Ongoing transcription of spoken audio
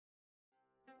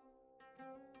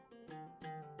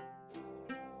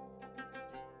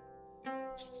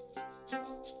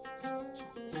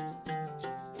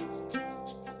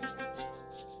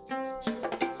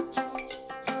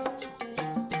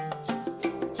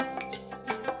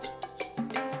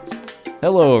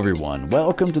Hello, everyone.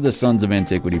 Welcome to the Sons of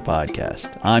Antiquity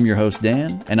podcast. I'm your host,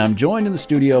 Dan, and I'm joined in the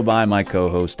studio by my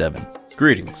co-host, Evan.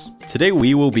 Greetings. Today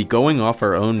we will be going off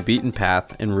our own beaten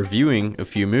path and reviewing a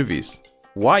few movies.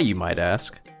 Why, you might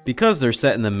ask? Because they're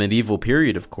set in the medieval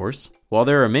period, of course. While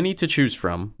there are many to choose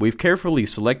from, we've carefully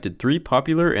selected 3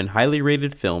 popular and highly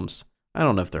rated films. I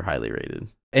don't know if they're highly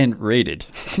rated. And rated.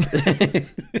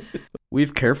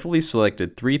 We've carefully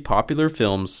selected 3 popular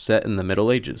films set in the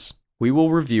Middle Ages. We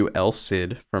will review El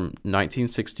Cid from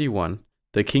 1961,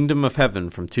 The Kingdom of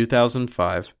Heaven from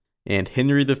 2005, and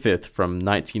Henry V from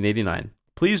 1989.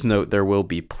 Please note there will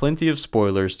be plenty of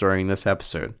spoilers during this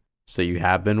episode, so you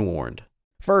have been warned.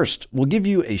 First, we'll give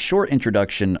you a short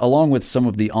introduction along with some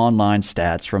of the online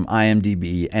stats from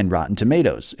IMDb and Rotten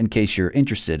Tomatoes, in case you're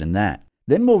interested in that.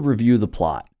 Then we'll review the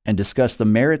plot and discuss the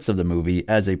merits of the movie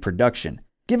as a production,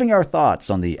 giving our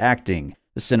thoughts on the acting,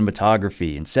 the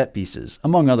cinematography, and set pieces,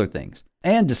 among other things,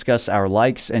 and discuss our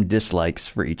likes and dislikes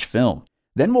for each film.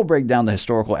 Then we'll break down the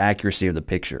historical accuracy of the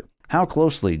picture. How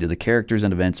closely do the characters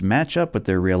and events match up with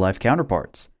their real-life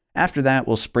counterparts? After that,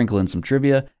 we'll sprinkle in some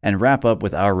trivia and wrap up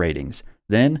with our ratings.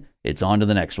 Then, it's on to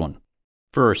the next one.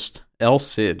 First, El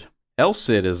Cid. El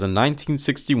Cid is a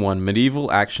 1961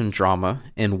 medieval action drama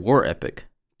and war epic,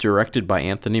 directed by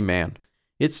Anthony Mann.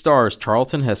 It stars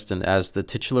Charlton Heston as the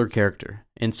titular character,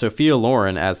 and Sophia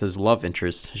Loren as his love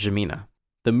interest, Ximena.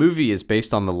 The movie is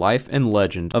based on the life and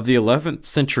legend of the 11th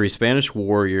century Spanish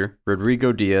warrior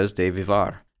Rodrigo Diaz de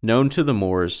Vivar, known to the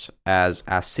Moors as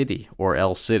Acidi, or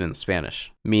El Cid in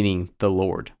Spanish, meaning the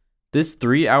Lord. This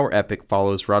 3-hour epic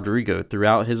follows Rodrigo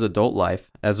throughout his adult life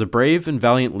as a brave and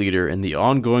valiant leader in the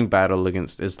ongoing battle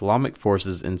against Islamic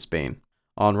forces in Spain.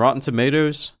 On Rotten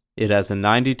Tomatoes, it has a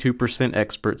 92%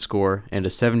 expert score and a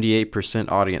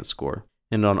 78% audience score,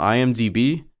 and on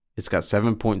IMDb, it's got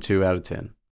 7.2 out of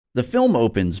 10. The film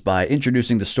opens by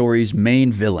introducing the story's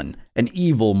main villain, an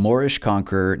evil Moorish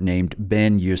conqueror named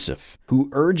Ben Yusuf, who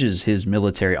urges his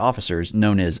military officers,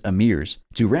 known as emirs,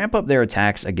 to ramp up their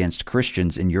attacks against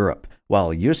Christians in Europe,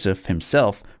 while Yusuf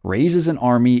himself raises an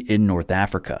army in North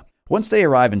Africa. Once they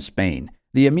arrive in Spain,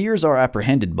 the emirs are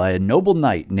apprehended by a noble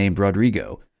knight named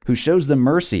Rodrigo, who shows them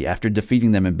mercy after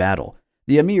defeating them in battle.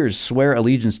 The emirs swear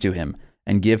allegiance to him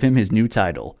and give him his new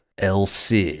title, El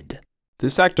Cid.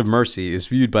 This act of mercy is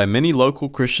viewed by many local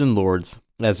Christian lords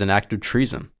as an act of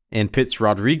treason, and pits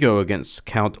Rodrigo against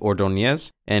Count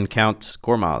Ordóñez and Count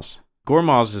Gormaz.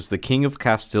 Gormaz is the King of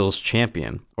Castile's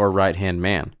champion, or right-hand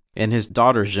man, and his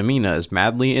daughter Ximena is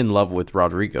madly in love with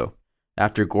Rodrigo.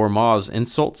 After Gormaz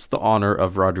insults the honor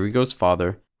of Rodrigo's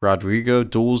father, Rodrigo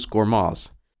duels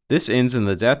Gormaz. This ends in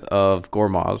the death of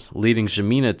Gormaz, leading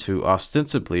Ximena to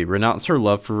ostensibly renounce her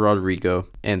love for Rodrigo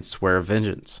and swear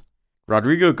vengeance.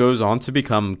 Rodrigo goes on to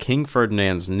become King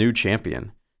Ferdinand's new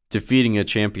champion, defeating a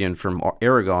champion from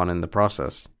Aragon in the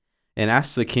process, and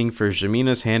asks the king for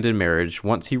Ximena's hand in marriage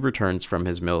once he returns from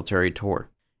his military tour.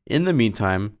 In the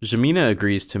meantime, Ximena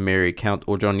agrees to marry Count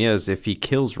Ordóñez if he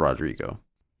kills Rodrigo.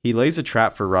 He lays a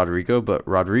trap for Rodrigo, but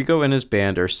Rodrigo and his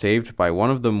band are saved by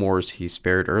one of the Moors he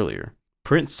spared earlier.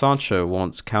 Prince Sancho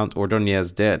wants Count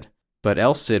Ordóñez dead, but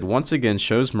El Cid once again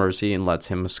shows mercy and lets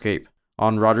him escape.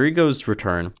 On Rodrigo's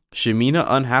return, Ximena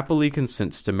unhappily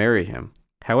consents to marry him.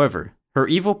 However, her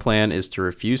evil plan is to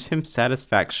refuse him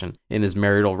satisfaction in his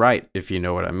marital right, if you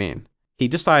know what I mean. He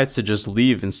decides to just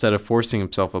leave instead of forcing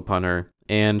himself upon her,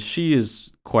 and she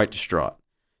is quite distraught.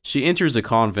 She enters a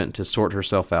convent to sort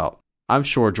herself out. I'm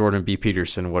sure Jordan B.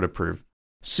 Peterson would approve.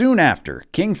 Soon after,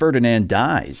 King Ferdinand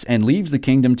dies and leaves the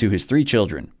kingdom to his 3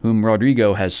 children, whom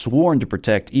Rodrigo has sworn to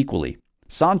protect equally.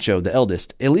 Sancho, the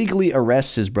eldest, illegally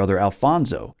arrests his brother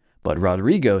Alfonso, but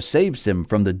Rodrigo saves him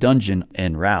from the dungeon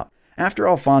en route. After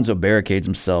Alfonso barricades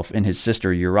himself in his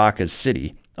sister Urraca's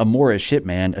city, a Moorish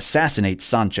hitman assassinates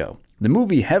Sancho. The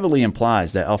movie heavily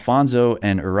implies that Alfonso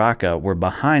and Urraca were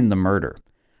behind the murder.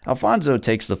 Alfonso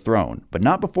takes the throne, but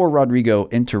not before Rodrigo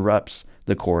interrupts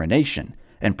the coronation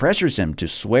and pressures him to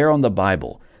swear on the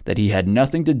Bible that he had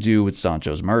nothing to do with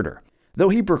Sancho's murder. Though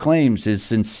he proclaims his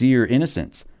sincere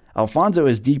innocence, Alfonso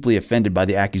is deeply offended by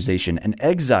the accusation and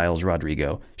exiles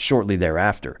Rodrigo shortly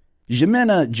thereafter.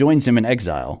 Ximena joins him in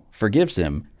exile, forgives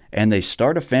him, and they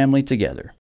start a family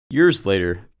together. Years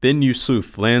later, Ben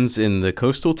Yusuf lands in the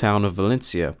coastal town of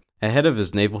Valencia, ahead of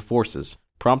his naval forces,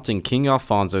 prompting King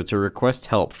Alfonso to request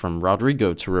help from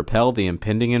Rodrigo to repel the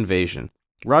impending invasion.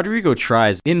 Rodrigo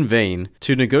tries in vain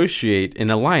to negotiate an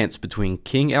alliance between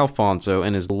King Alfonso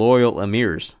and his loyal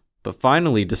emirs, but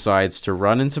finally decides to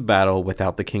run into battle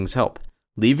without the king's help,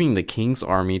 leaving the king's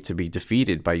army to be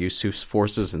defeated by Yusuf's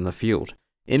forces in the field.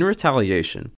 In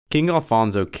retaliation, King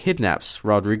Alfonso kidnaps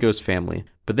Rodrigo's family,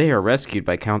 but they are rescued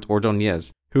by Count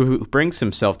Ordonez, who brings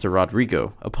himself to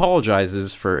Rodrigo,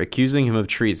 apologizes for accusing him of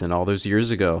treason all those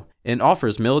years ago, and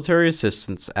offers military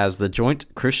assistance as the joint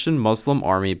Christian-Muslim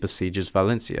army besieges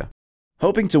Valencia.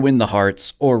 Hoping to win the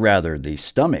hearts, or rather the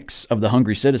stomachs, of the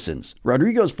hungry citizens,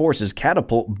 Rodrigo's forces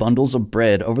catapult bundles of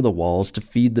bread over the walls to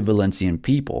feed the Valencian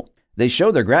people. They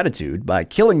show their gratitude by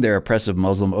killing their oppressive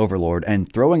Muslim overlord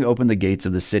and throwing open the gates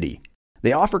of the city.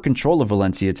 They offer control of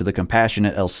Valencia to the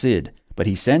compassionate El Cid, but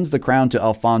he sends the crown to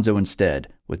Alfonso instead,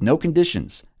 with no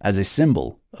conditions, as a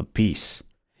symbol of peace.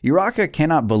 Urraca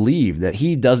cannot believe that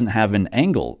he doesn't have an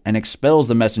angle and expels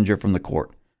the messenger from the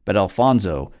court, but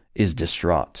Alfonso is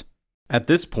distraught. At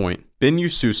this point, Ben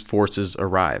Yusuf's forces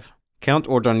arrive. Count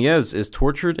Ordonez is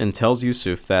tortured and tells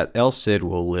Yusuf that El Cid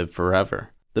will live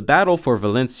forever. The battle for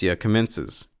Valencia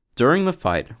commences. During the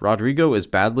fight, Rodrigo is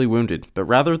badly wounded, but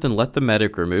rather than let the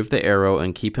medic remove the arrow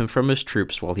and keep him from his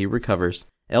troops while he recovers,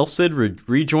 El Cid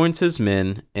rejoins his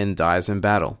men and dies in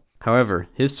battle. However,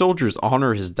 his soldiers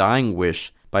honor his dying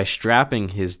wish by strapping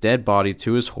his dead body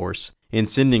to his horse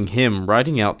and sending him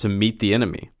riding out to meet the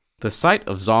enemy. The sight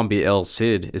of zombie El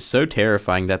Cid is so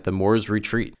terrifying that the Moors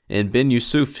retreat, and Ben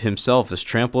Yusuf himself is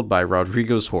trampled by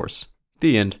Rodrigo's horse.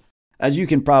 The end. As you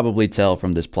can probably tell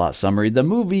from this plot summary, the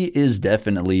movie is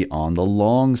definitely on the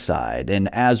long side,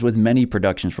 and as with many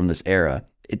productions from this era,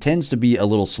 it tends to be a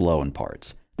little slow in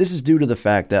parts. This is due to the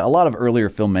fact that a lot of earlier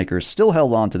filmmakers still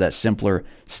held on to that simpler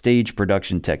stage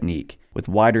production technique, with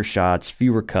wider shots,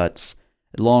 fewer cuts,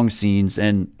 long scenes,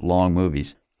 and long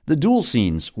movies. The duel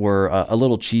scenes were a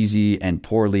little cheesy and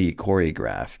poorly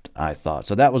choreographed, I thought,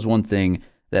 so that was one thing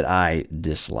that I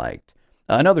disliked.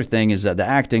 Another thing is that the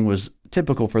acting was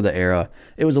typical for the era.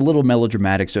 It was a little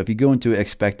melodramatic, so if you go into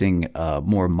expecting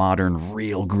more modern,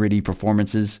 real gritty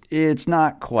performances, it's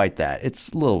not quite that. It's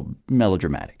a little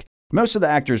melodramatic. Most of the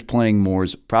actors playing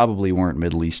Moors probably weren't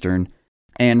Middle Eastern,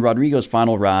 and Rodrigo's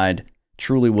final ride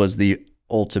truly was the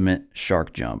ultimate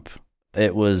shark jump.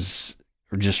 It was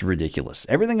just ridiculous.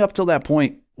 Everything up till that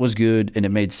point was good, and it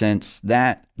made sense.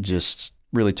 That just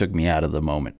really took me out of the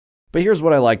moment. But here's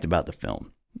what I liked about the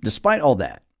film. Despite all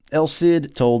that, El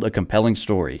Cid told a compelling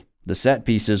story. The set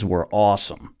pieces were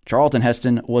awesome. Charlton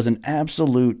Heston was an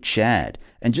absolute Chad,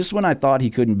 and just when I thought he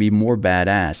couldn't be more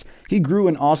badass, he grew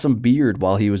an awesome beard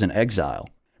while he was in exile.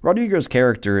 Rodrigo's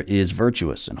character is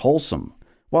virtuous and wholesome,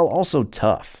 while also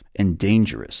tough and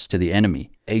dangerous to the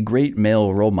enemy, a great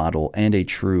male role model and a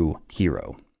true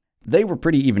hero. They were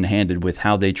pretty even-handed with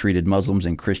how they treated Muslims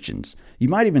and Christians. You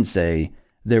might even say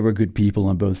there were good people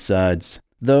on both sides,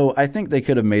 though I think they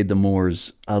could have made the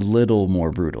Moors a little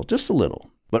more brutal, just a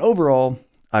little. But overall,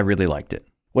 I really liked it.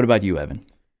 What about you, Evan?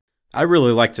 I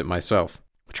really liked it myself.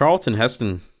 Charlton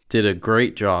Heston did a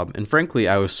great job, and frankly,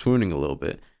 I was swooning a little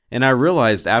bit. And I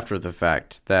realized after the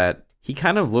fact that he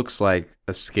kind of looks like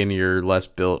a skinnier, less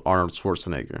built Arnold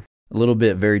Schwarzenegger. A little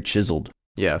bit very chiseled.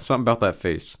 Yeah, something about that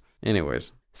face.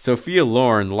 Anyways, Sophia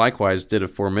Loren likewise did a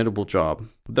formidable job,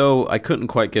 though I couldn't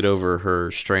quite get over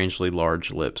her strangely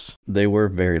large lips. They were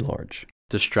very large.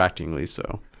 Distractingly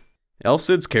so. El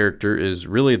Cid's character is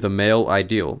really the male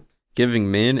ideal, giving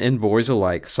men and boys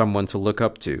alike someone to look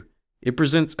up to. It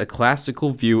presents a classical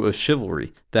view of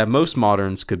chivalry that most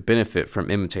moderns could benefit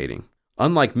from imitating.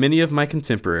 Unlike many of my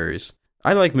contemporaries,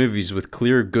 I like movies with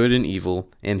clear good and evil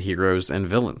and heroes and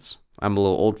villains. I'm a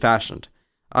little old-fashioned.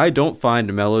 I don't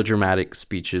find melodramatic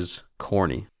speeches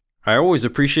corny. I always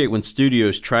appreciate when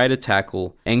studios try to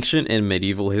tackle ancient and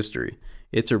medieval history.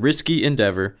 It's a risky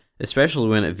endeavor, especially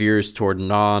when it veers toward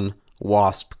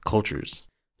non-WASP cultures.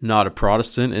 Not a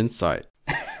Protestant in sight.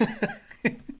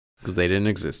 Because they didn't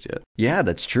exist yet. Yeah,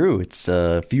 that's true. It's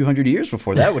a few hundred years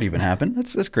before that would even happen.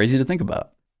 That's crazy to think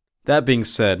about. That being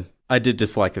said, I did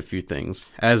dislike a few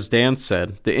things. As Dan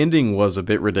said, the ending was a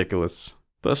bit ridiculous,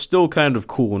 but still kind of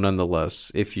cool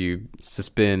nonetheless if you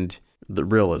suspend the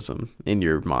realism in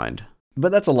your mind.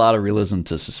 But that's a lot of realism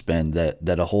to suspend,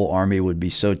 that a whole army would be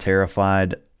so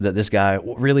terrified that this guy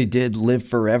really did live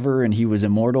forever and he was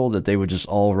immortal that they would just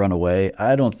all run away.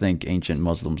 I don't think ancient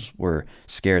Muslims were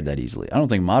scared that easily. I don't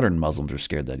think modern Muslims are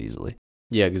scared that easily.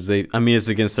 Yeah, because it's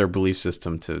against their belief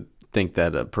system to think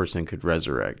that a person could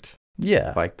resurrect.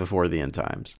 Yeah. Like before the end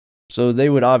times. So they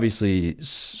would obviously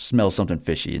smell something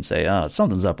fishy and say,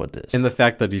 something's up with this. And the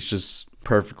fact that he's just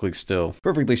perfectly still.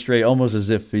 Perfectly straight, almost as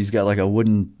if he's got like a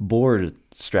wooden board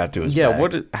strapped to his back.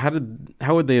 Yeah,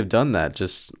 how would they have done that?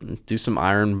 Just do some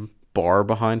iron bar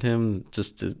behind him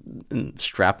just to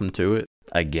strap him to it?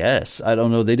 I guess. I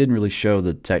don't know. They didn't really show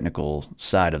the technical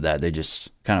side of that. They just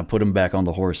kind of put him back on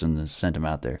the horse and sent him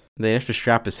out there. They have to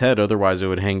strap his head, otherwise it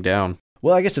would hang down.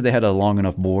 Well, I guess if they had a long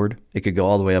enough board, it could go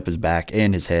all the way up his back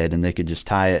and his head, and they could just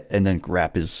tie it and then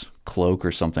wrap his cloak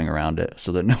or something around it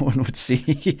so that no one would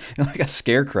see like a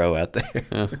scarecrow out there.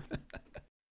 Yeah.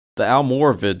 The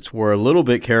Almoravids were a little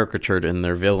bit caricatured in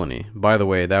their villainy. By the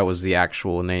way, that was the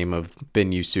actual name of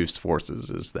Ben Yusuf's forces,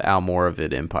 is the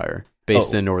Almoravid Empire,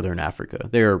 based in northern Africa.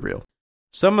 They are real.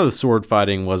 Some of the sword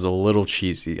fighting was a little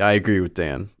cheesy. I agree with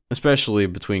Dan, especially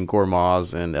between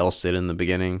Gormaz and El Cid in the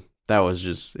beginning. That was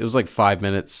it was like 5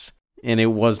 minutes, and it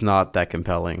was not that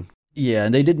compelling. Yeah,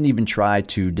 and they didn't even try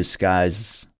to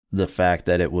disguise the fact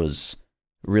that it was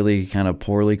really kind of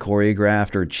poorly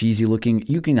choreographed or cheesy looking.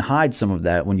 You can hide some of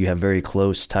that when you have very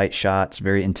close, tight shots,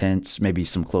 very intense, maybe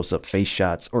some close-up face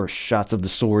shots or shots of the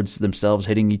swords themselves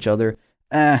hitting each other.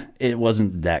 It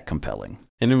wasn't that compelling.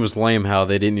 And it was lame how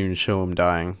they didn't even show him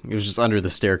dying. It was just under the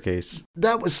staircase.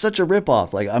 That was such a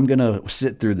ripoff. Like, I'm going to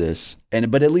sit through this,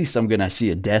 but at least I'm going to see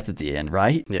a death at the end,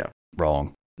 right? Yeah.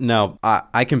 Wrong. Now,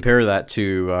 I compare that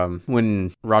to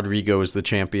when Rodrigo was the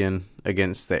champion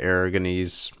against the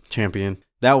Aragonese champion.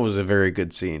 That was a very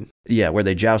good scene. Yeah, where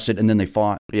they jousted and then they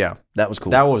fought. Yeah. That was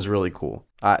cool. That was really cool.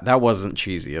 That wasn't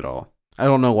cheesy at all. I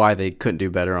don't know why they couldn't do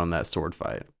better on that sword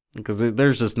fight, because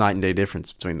there's just night and day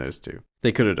difference between those two.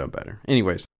 They could have done better.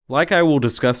 Anyways, like I will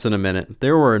discuss in a minute,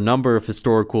 there were a number of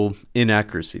historical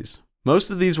inaccuracies. Most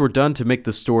of these were done to make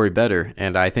the story better,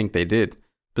 and I think they did.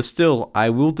 But still, I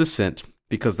will dissent,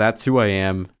 because that's who I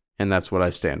am, and that's what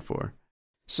I stand for.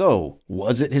 So,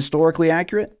 was it historically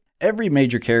accurate? Every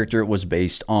major character was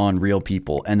based on real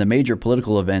people, and the major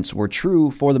political events were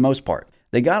true for the most part.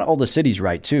 They got all the cities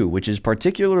right too, which is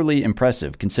particularly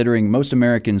impressive considering most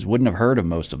Americans wouldn't have heard of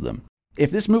most of them.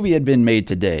 If this movie had been made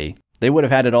today, they would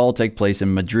have had it all take place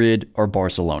in Madrid or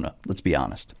Barcelona, let's be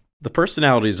honest. The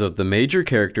personalities of the major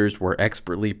characters were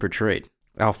expertly portrayed.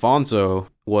 Alfonso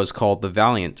was called the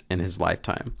Valiant in his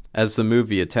lifetime, as the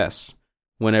movie attests,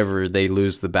 whenever they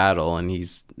lose the battle and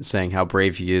he's saying how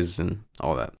brave he is and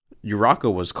all that.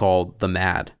 Urraca was called the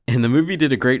Mad, and the movie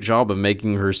did a great job of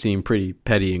making her seem pretty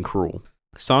petty and cruel.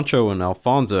 Sancho and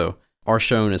Alfonso are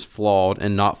shown as flawed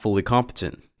and not fully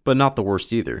competent, but not the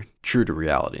worst either, true to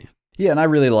reality. Yeah, and I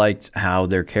really liked how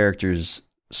their characters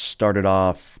started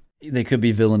off. They could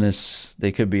be villainous,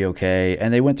 they could be okay,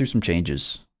 and they went through some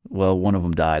changes. Well, one of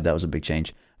them died, that was a big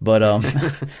change. But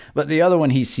but the other one,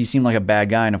 he seemed like a bad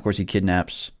guy, and of course he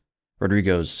kidnaps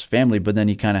Rodrigo's family, but then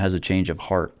he kind of has a change of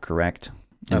heart, correct?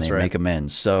 And That's they right. make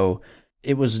amends. So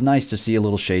it was nice to see a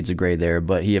little shades of gray there,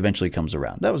 but he eventually comes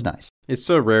around. That was nice. It's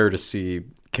so rare to see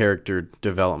character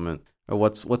development. Or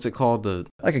what's it called? The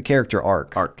Like a character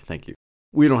arc. arc, thank you.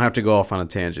 We don't have to go off on a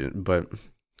tangent, but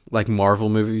like Marvel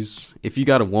movies, if you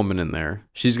got a woman in there,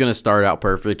 she's going to start out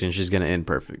perfect and she's going to end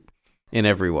perfect in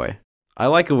every way. I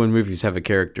like it when movies have a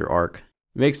character arc.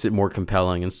 It makes it more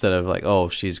compelling instead of like, oh,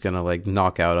 she's going to like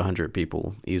knock out 100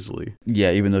 people easily.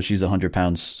 Yeah, even though she's 100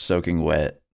 pounds soaking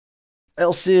wet.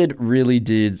 El Cid really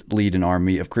did lead an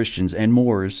army of Christians and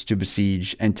Moors to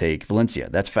besiege and take Valencia.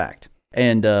 That's fact.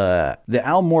 And the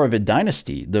Almoravid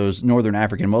dynasty, those northern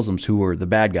African Muslims who were the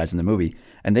bad guys in the movie,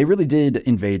 and they really did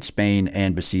invade Spain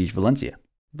and besiege Valencia.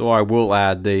 Though I will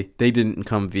add, they didn't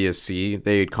come via sea.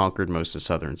 They had conquered most of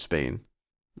southern Spain.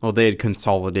 Well, they had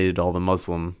consolidated all the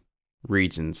Muslim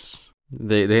regions.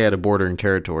 They had a bordering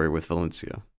territory with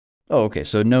Valencia. Oh, okay.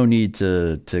 So no need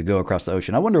to go across the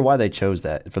ocean. I wonder why they chose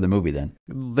that for the movie then.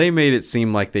 They made it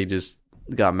seem like they just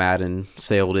got mad and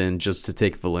sailed in just to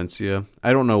take Valencia.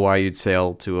 I don't know why you'd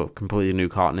sail to a completely new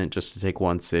continent just to take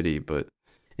one city, but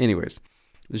anyways.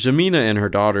 Jamina and her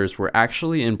daughters were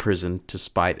actually imprisoned to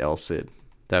spite El Cid.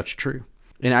 That's true.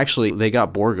 And actually, they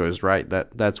got Burgos right.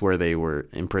 That's where they were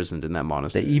imprisoned, in that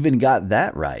monastery. They even got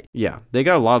that right. Yeah, they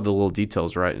got a lot of the little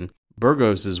details right. And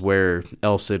Burgos is where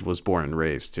El Cid was born and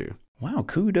raised, too. Wow,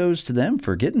 kudos to them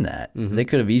for getting that. Mhm. They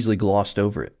could have easily glossed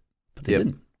over it, but they Yep.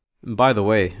 didn't. By the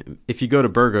way, if you go to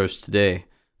Burgos today,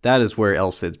 that is where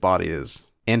El Cid's body is,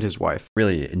 and his wife.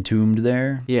 Really entombed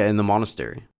there? Yeah, in the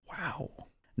monastery. Wow.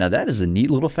 Now that is a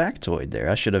neat little factoid there.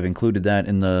 I should have included that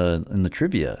in the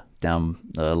trivia down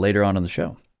later on in the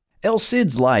show. El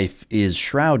Cid's life is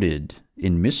shrouded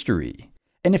in mystery.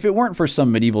 And if it weren't for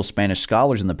some medieval Spanish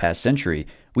scholars in the past century,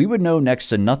 we would know next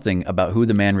to nothing about who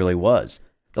the man really was.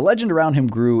 The legend around him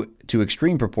grew to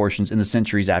extreme proportions in the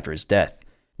centuries after his death.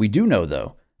 We do know,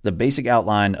 though, the basic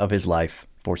outline of his life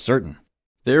for certain.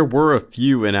 There were a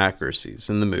few inaccuracies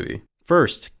in the movie.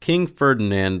 First, King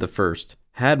Ferdinand I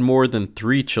had more than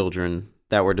 3 children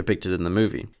that were depicted in the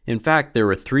movie. In fact, there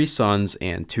were 3 sons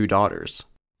and 2 daughters.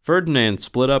 Ferdinand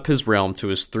split up his realm to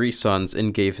his 3 sons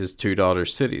and gave his 2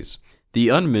 daughters cities. The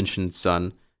unmentioned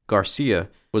son, Garcia,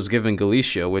 was given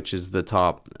Galicia, which is the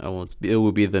top, it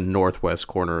would be the northwest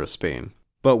corner of Spain,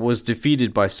 but was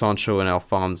defeated by Sancho and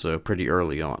Alfonso pretty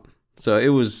early on. So it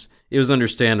was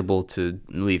understandable to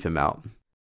leave him out.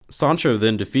 Sancho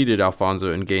then defeated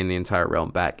Alfonso and gained the entire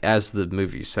realm back, as the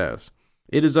movie says.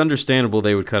 It is understandable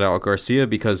they would cut out Garcia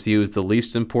because he was the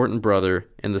least important brother,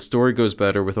 and the story goes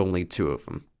better with only 2 of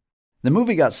them. The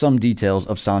movie got some details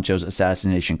of Sancho's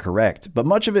assassination correct, but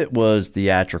much of it was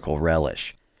theatrical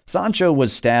relish. Sancho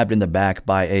was stabbed in the back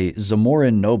by a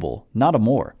Zamoran noble, not a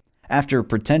Moor, after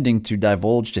pretending to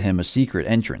divulge to him a secret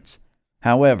entrance.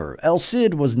 However, El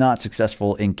Cid was not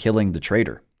successful in killing the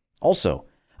traitor. Also,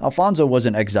 Alfonso was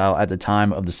in exile at the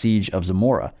time of the siege of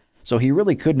Zamora, so he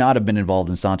really could not have been involved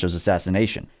in Sancho's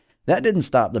assassination. That didn't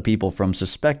stop the people from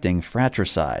suspecting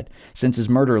fratricide, since his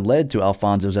murder led to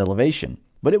Alfonso's elevation,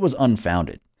 but it was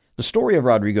unfounded. The story of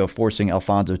Rodrigo forcing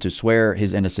Alfonso to swear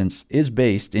his innocence is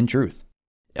based in truth.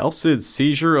 El Cid's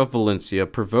seizure of Valencia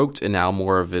provoked an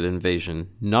Almoravid invasion,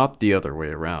 not the other way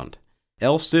around.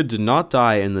 El Cid did not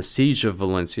die in the siege of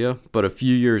Valencia, but a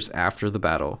few years after the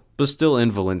battle, but still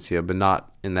in Valencia, but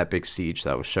not in that big siege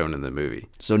that was shown in the movie.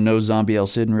 So no zombie El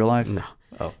Cid in real life? No.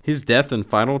 Oh. His death and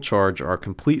final charge are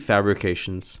complete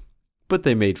fabrications, but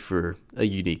they made for a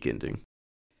unique ending.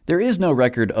 There is no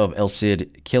record of El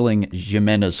Cid killing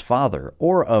Ximena's father,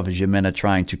 or of Ximena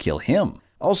trying to kill him.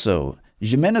 Also,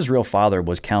 Ximena's real father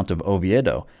was Count of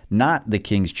Oviedo, not the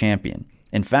king's champion.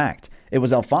 In fact, it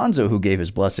was Alfonso who gave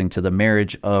his blessing to the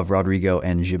marriage of Rodrigo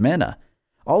and Ximena.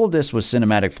 All of this was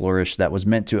cinematic flourish that was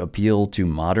meant to appeal to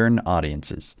modern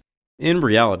audiences. In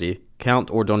reality, Count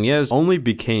Ordóñez only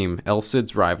became El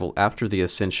Cid's rival after the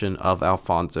ascension of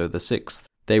Alfonso VI.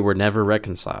 They were never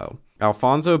reconciled.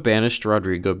 Alfonso banished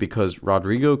Rodrigo because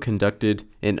Rodrigo conducted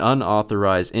an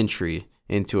unauthorized entry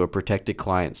into a protected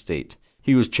client state.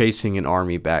 He was chasing an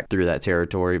army back through that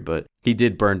territory, but he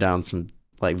did burn down some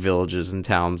villages and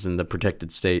towns in the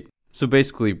protected state. So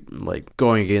basically,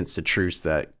 going against the truce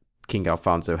that King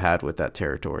Alfonso had with that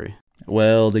territory.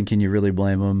 Well, then can you really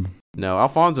blame him? No,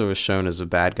 Alfonso was shown as a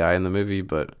bad guy in the movie,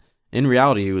 but in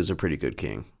reality, he was a pretty good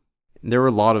king. There were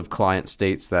a lot of client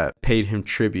states that paid him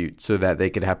tribute so that they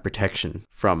could have protection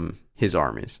from his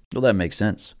armies. Well, that makes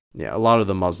sense. Yeah, a lot of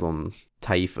the Muslim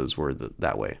taifas were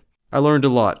that way. I learned a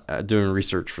lot doing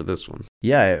research for this one.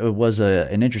 Yeah, it was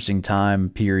an interesting time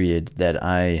period that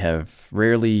I have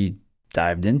rarely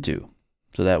dived into.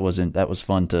 So that was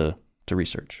fun to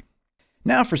research.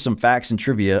 Now for some facts and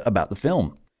trivia about the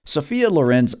film. Sophia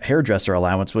Loren's hairdresser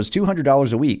allowance was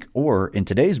 $200 a week, or in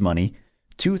today's money,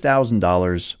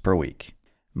 $2,000 per week.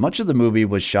 Much of the movie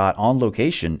was shot on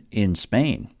location in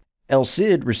Spain. El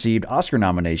Cid received Oscar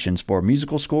nominations for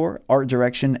musical score, art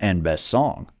direction, and best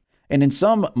song. And in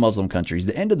some Muslim countries,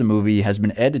 the end of the movie has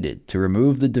been edited to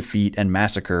remove the defeat and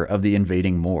massacre of the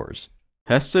invading Moors.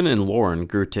 Heston and Lauren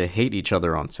grew to hate each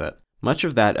other on set, much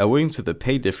of that owing to the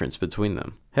pay difference between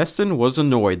them. Heston was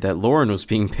annoyed that Lauren was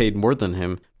being paid more than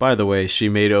him. By the way, she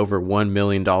made over $1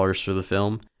 million for the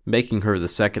film, making her the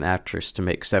second actress to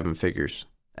make 7 figures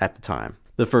at the time.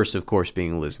 The first, of course,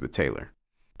 being Elizabeth Taylor.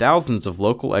 Thousands of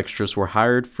local extras were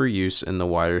hired for use in the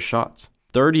wider shots.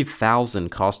 30,000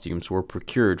 costumes were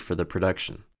procured for the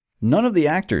production. None of the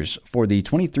actors for the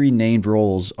 23 named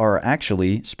roles are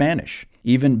actually Spanish.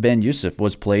 Even Ben Yusuf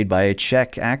was played by a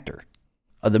Czech actor.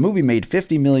 The movie made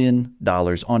 $50 million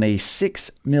on a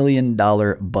 $6 million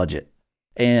budget.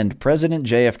 And President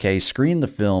JFK screened the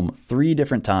film 3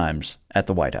 different times at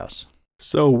the White House.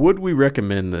 So would we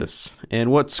recommend this?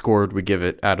 And what score would we give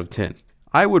it out of 10?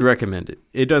 I would recommend it.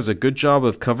 It does a good job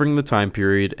of covering the time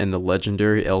period and the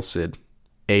legendary El Cid.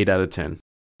 8 out of 10.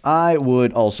 I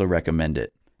would also recommend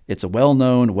it. It's a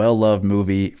well-known, well-loved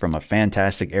movie from a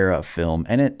fantastic era of film,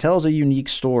 and it tells a unique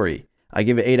story. I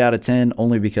give it 8 out of 10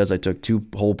 only because I took 2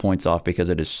 whole points off because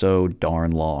it is so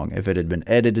darn long. If it had been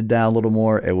edited down a little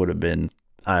more, it would have been,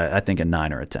 I think, a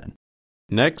 9 or a 10.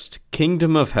 Next,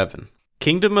 Kingdom of Heaven.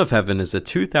 Kingdom of Heaven is a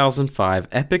 2005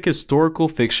 epic historical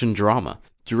fiction drama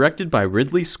directed by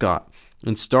Ridley Scott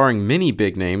and starring many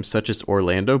big names such as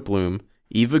Orlando Bloom,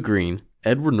 Eva Green,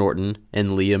 Edward Norton, and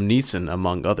Liam Neeson,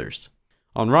 among others.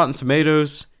 On Rotten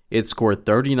Tomatoes, it scored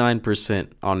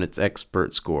 39% on its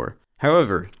expert score.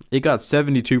 However, it got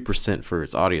 72% for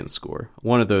its audience score,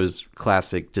 one of those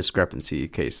classic discrepancy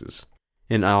cases.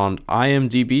 And on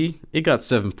IMDb, it got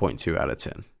 7.2 out of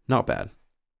 10. Not bad.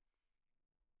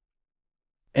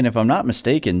 And if I'm not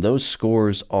mistaken, those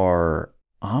scores are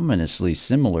ominously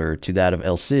similar to that of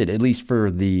El Cid, at least for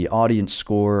the audience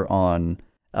score on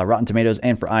Rotten Tomatoes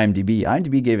and for IMDb.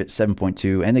 IMDb gave it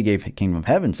 7.2, and they gave Kingdom of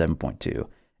Heaven 7.2.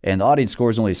 And the audience score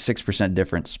is only a 6%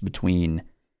 difference between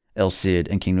El Cid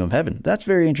and Kingdom of Heaven. That's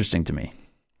very interesting to me,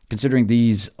 considering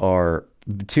these are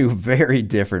two very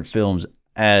different films,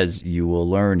 as you will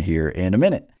learn here in a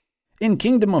minute. In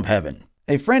Kingdom of Heaven,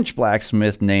 a French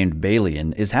blacksmith named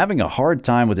Balian is having a hard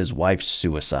time with his wife's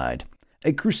suicide.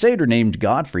 A crusader named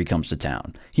Godfrey comes to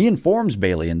town. He informs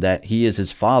Balian that he is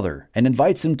his father and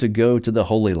invites him to go to the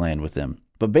Holy Land with him,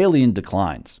 but Balian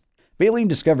declines. Balian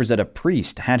discovers that a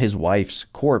priest had his wife's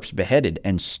corpse beheaded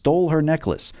and stole her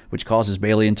necklace, which causes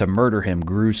Balian to murder him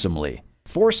gruesomely.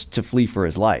 Forced to flee for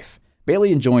his life,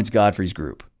 Balian joins Godfrey's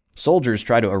group. Soldiers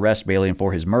try to arrest Balian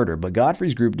for his murder, but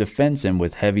Godfrey's group defends him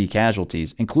with heavy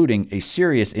casualties, including a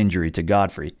serious injury to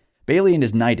Godfrey. Balian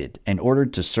is knighted and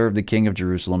ordered to serve the king of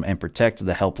Jerusalem and protect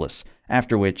the helpless,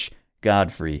 after which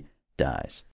Godfrey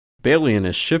dies. Balian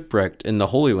is shipwrecked in the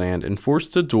Holy Land and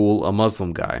forced to duel a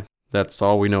Muslim guy. That's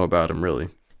all we know about him, really.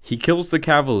 He kills the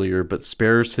cavalier but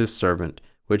spares his servant,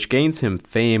 which gains him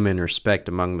fame and respect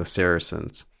among the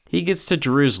Saracens. He gets to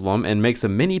Jerusalem and makes a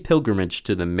mini pilgrimage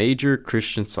to the major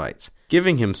Christian sites,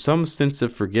 giving him some sense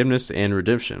of forgiveness and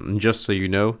redemption. And just so you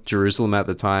know, Jerusalem at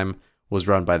the time was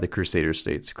run by the Crusader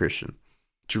states, Christian.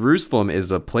 Jerusalem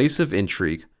is a place of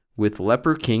intrigue, with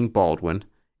leper king Baldwin,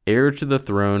 heir to the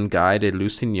throne Guy de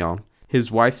Lusignan,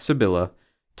 his wife Sibylla,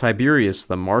 Tiberius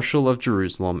the Marshal of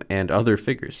Jerusalem, and other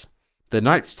figures. The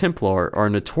Knights Templar are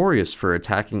notorious for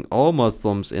attacking all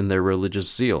Muslims in their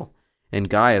religious zeal, and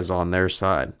Guy is on their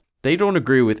side. They don't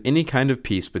agree with any kind of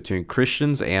peace between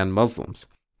Christians and Muslims.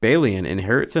 Balian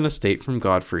inherits an estate from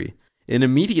Godfrey and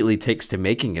immediately takes to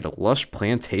making it a lush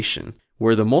plantation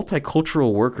where the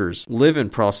multicultural workers live in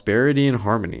prosperity and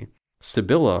harmony.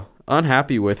 Sibylla,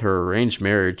 unhappy with her arranged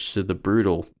marriage to the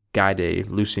brutal Guy de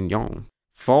Lusignan,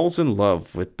 falls in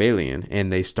love with Balian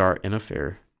and they start an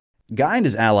affair. Guy and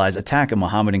his allies attack a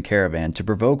Mohammedan caravan to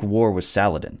provoke war with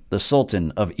Saladin, the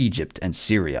Sultan of Egypt and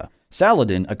Syria.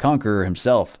 Saladin, a conqueror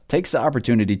himself, takes the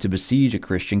opportunity to besiege a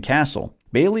Christian castle.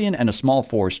 Balian and a small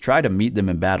force try to meet them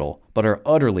in battle, but are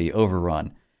utterly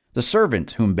overrun. The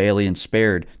servant whom Balian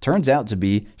spared turns out to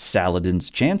be Saladin's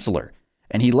chancellor,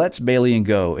 and he lets Balian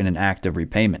go in an act of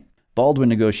repayment. Baldwin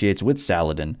negotiates with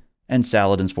Saladin, and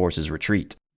Saladin's forces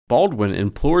retreat. Baldwin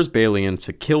implores Balian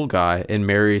to kill Guy and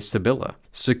marry Sibylla,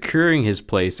 securing his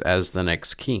place as the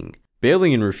next king.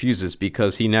 Balian refuses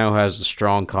because he now has a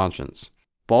strong conscience.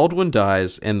 Baldwin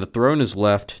dies, and the throne is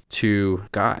left to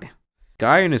Guy.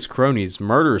 Guy and his cronies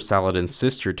murder Saladin's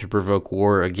sister to provoke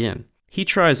war again. He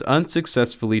tries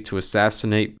unsuccessfully to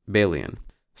assassinate Balian.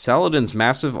 Saladin's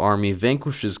massive army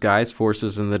vanquishes Guy's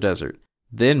forces in the desert,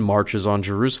 then marches on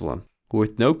Jerusalem.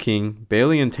 With no king,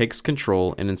 Balian takes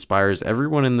control and inspires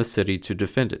everyone in the city to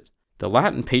defend it. The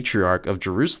Latin patriarch of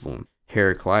Jerusalem,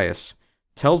 Heraclius,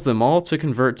 tells them all to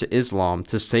convert to Islam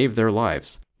to save their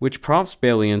lives, which prompts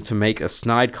Balian to make a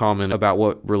snide comment about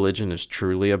what religion is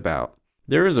truly about.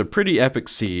 There is a pretty epic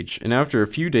siege, and after a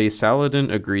few days Saladin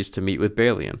agrees to meet with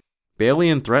Balian.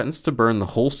 Balian threatens to burn the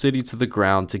whole city to the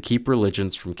ground to keep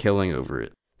religions from killing over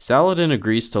it. Saladin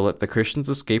agrees to let the Christians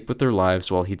escape with their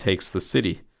lives while he takes the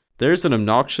city. There's an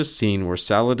obnoxious scene where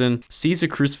Saladin sees a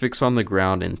crucifix on the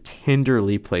ground and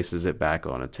tenderly places it back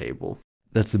on a table.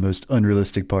 That's the most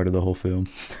unrealistic part of the whole film.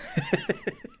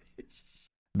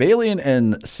 Balian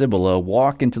and Sibylla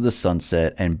walk into the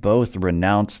sunset and both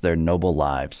renounce their noble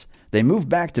lives. They move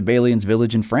back to Balian's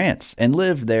village in France and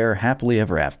live there happily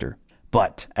ever after.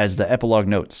 But, as the epilogue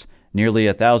notes, nearly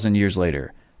 1,000 years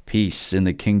later, peace in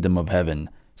the kingdom of heaven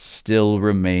still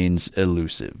remains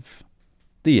elusive.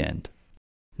 The end.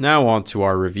 Now on to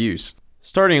our reviews.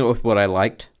 Starting with what I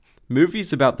liked,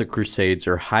 movies about the Crusades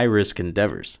are high-risk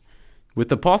endeavors, with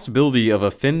the possibility of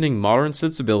offending modern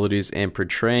sensibilities and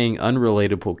portraying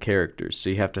unrelatable characters, so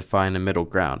you have to find a middle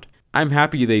ground. I'm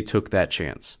happy they took that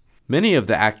chance. Many of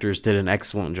the actors did an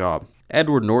excellent job.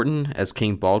 Edward Norton as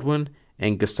King Baldwin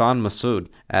and Ghassan Massoud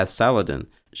as Saladin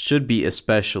should be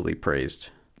especially praised.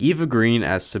 Eva Green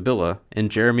as Sibylla and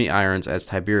Jeremy Irons as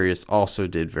Tiberius also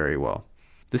did very well.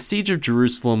 The Siege of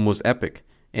Jerusalem was epic,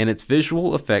 and its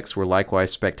visual effects were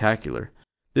likewise spectacular.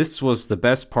 This was the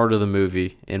best part of the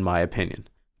movie, in my opinion.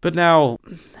 But now,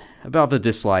 about the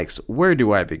dislikes, where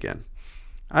do I begin?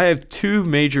 I have two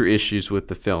major issues with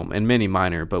the film, and many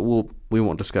minor, but we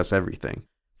won't discuss everything.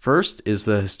 First is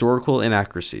the historical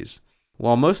inaccuracies.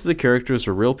 While most of the characters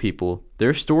are real people,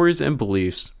 their stories and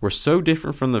beliefs were so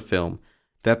different from the film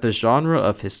that the genre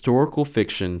of historical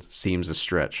fiction seems a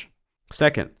stretch.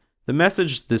 Second, the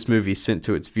message this movie sent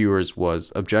to its viewers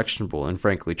was objectionable and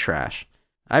frankly trash.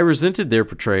 I resented their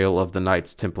portrayal of the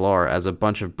Knights Templar as a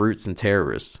bunch of brutes and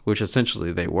terrorists, which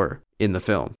essentially they were, in the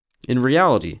film. In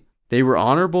reality, they were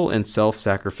honorable and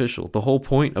self-sacrificial. The whole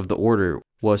point of the order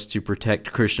was to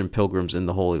protect Christian pilgrims in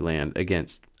the Holy Land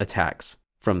against attacks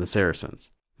from the Saracens.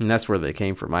 And that's where they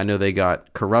came from. I know they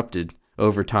got corrupted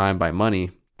over time by money,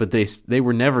 but they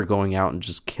were never going out and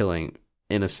just killing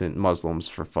innocent Muslims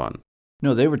for fun.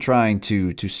 No, they were trying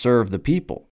to serve the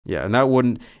people. Yeah,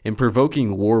 and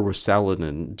provoking war with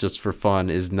Saladin just for fun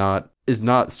is not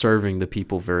serving the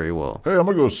people very well. Hey, I'm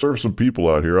gonna go serve some people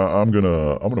out here. I'm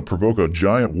gonna provoke a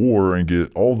giant war and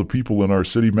get all the people in our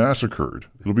city massacred.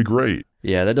 It'll be great.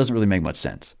 Yeah, that doesn't really make much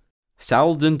sense.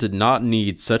 Saladin did not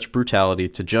need such brutality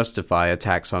to justify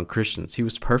attacks on Christians. He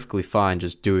was perfectly fine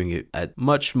just doing it at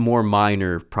much more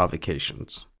minor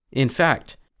provocations. In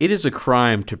fact, it is a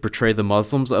crime to portray the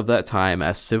Muslims of that time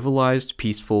as civilized,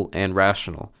 peaceful, and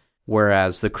rational,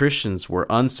 whereas the Christians were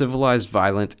uncivilized,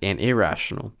 violent, and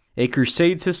irrational. A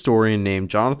Crusades historian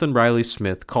named Jonathan Riley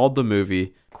Smith called the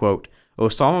movie, quote,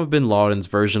 Osama bin Laden's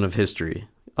version of history,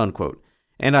 unquote,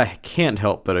 and I can't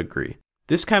help but agree.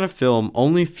 This kind of film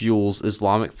only fuels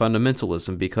Islamic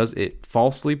fundamentalism because it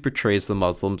falsely portrays the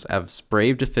Muslims as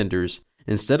brave defenders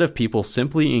instead of people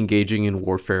simply engaging in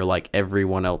warfare like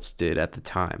everyone else did at the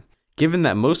time. Given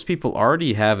that most people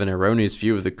already have an erroneous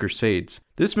view of the Crusades,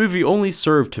 this movie only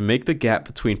served to make the gap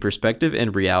between perspective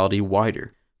and reality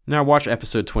wider. Now watch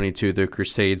episode 22, The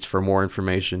Crusades, for more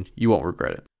information. You won't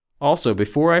regret it. Also,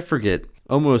 before I forget,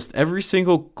 almost every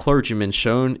single clergyman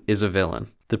shown is a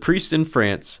villain. The priest in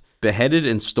France beheaded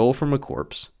and stole from a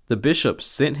corpse. The bishop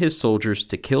sent his soldiers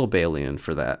to kill Balian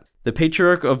for that. The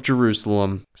Patriarch of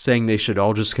Jerusalem saying they should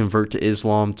all just convert to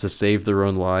Islam to save their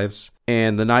own lives.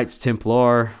 And the Knights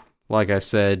Templar, like I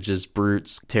said, just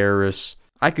brutes, terrorists.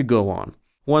 I could go on.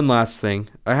 One last thing.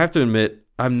 I have to admit,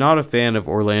 I'm not a fan of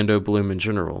Orlando Bloom in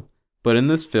general. But in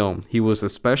this film, he was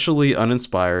especially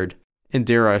uninspired and,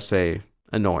 dare I say,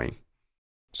 annoying.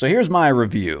 So here's my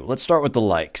review. Let's start with the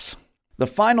likes. The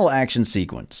final action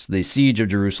sequence, the Siege of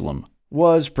Jerusalem,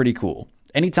 was pretty cool.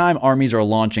 Anytime armies are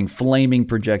launching flaming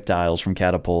projectiles from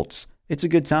catapults, it's a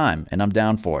good time, and I'm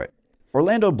down for it.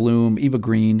 Orlando Bloom, Eva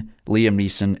Green, Liam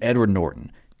Neeson, Edward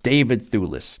Norton, David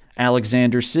Thewlis,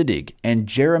 Alexander Siddig, and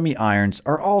Jeremy Irons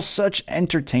are all such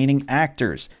entertaining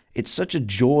actors. It's such a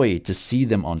joy to see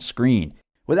them on screen.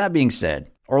 With that being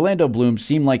said, Orlando Bloom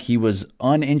seemed like he was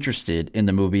uninterested in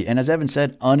the movie, and as Evan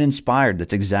said, uninspired.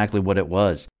 That's exactly what it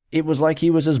was. It was like he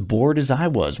was as bored as I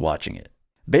was watching it.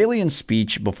 Balian's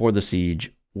speech before the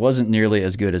siege wasn't nearly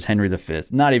as good as Henry V,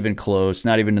 not even close,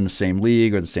 not even in the same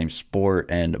league or the same sport,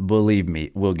 and believe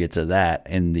me, we'll get to that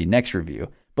in the next review.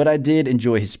 But I did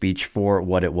enjoy his speech for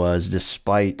what it was,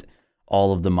 despite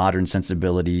all of the modern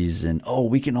sensibilities and, oh,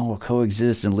 we can all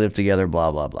coexist and live together,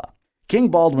 blah, blah, blah. King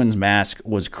Baldwin's mask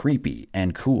was creepy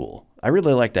and cool. I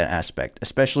really like that aspect,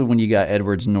 especially when you got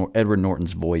Edward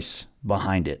Norton's voice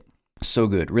behind it. So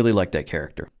good, really like that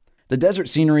character. The desert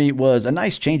scenery was a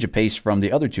nice change of pace from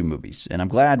the other two movies, and I'm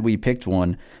glad we picked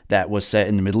one that was set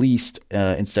in the Middle East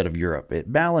instead of Europe.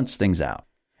 It balanced things out.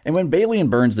 And when Balian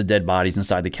burns the dead bodies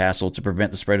inside the castle to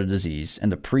prevent the spread of disease,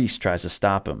 and the priest tries to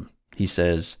stop him, he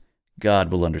says,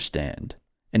 God will understand.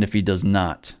 And if he does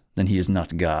not, then he is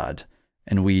not God,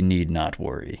 and we need not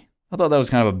worry. I thought that was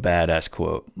kind of a badass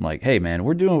quote. Like, hey man,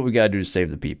 we're doing what we gotta do to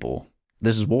save the people.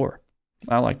 This is war.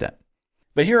 I like that.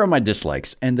 But here are my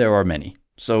dislikes, and there are many.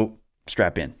 So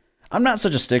strap in. I'm not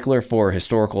such a stickler for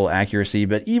historical accuracy,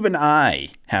 but even I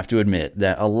have to admit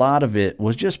that a lot of it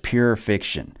was just pure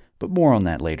fiction. But more on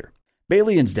that later.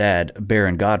 Balian's dad,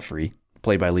 Baron Godfrey,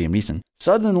 played by Liam Neeson,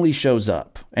 suddenly shows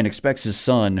up and expects his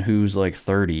son, who's like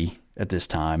 30 at this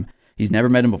time, he's never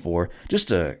met him before, just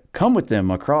to come with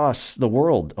them across the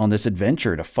world on this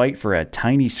adventure to fight for a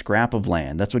tiny scrap of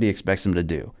land. That's what he expects him to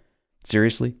do.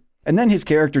 Seriously? And then his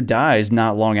character dies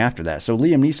not long after that, so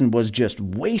Liam Neeson was just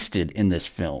wasted in this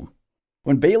film.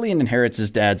 When Balian inherits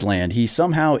his dad's land, he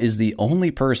somehow is the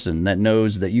only person that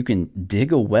knows that you can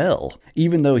dig a well,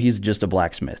 even though he's just a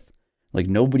blacksmith. Like,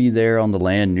 nobody there on the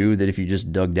land knew that if you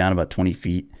just dug down about 20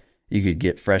 feet, you could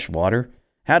get fresh water.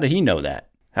 How did he know that?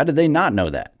 How did they not know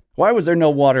that? Why was there no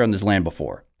water on this land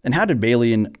before? And how did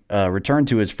Balian return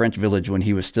to his French village when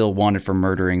he was still wanted for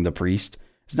murdering the priest?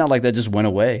 It's not like that just went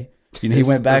away. You know, he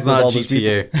went back with all those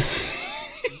people.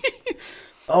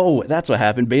 Oh, that's what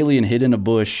happened. Balian hid in a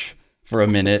bush for a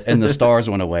minute, and the stars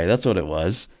went away. That's what it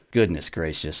was. Goodness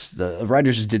gracious. The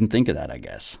writers just didn't think of that, I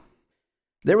guess.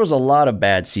 There was a lot of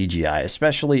bad CGI,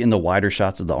 especially in the wider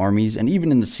shots of the armies, and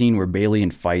even in the scene where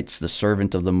Balian fights the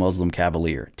servant of the Muslim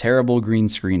cavalier. Terrible green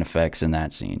screen effects in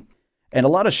that scene. And a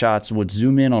lot of shots would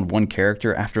zoom in on one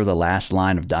character after the last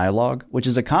line of dialogue, which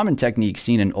is a common technique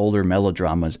seen in older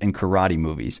melodramas and karate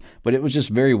movies, but it was just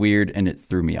very weird and it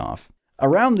threw me off.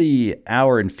 Around the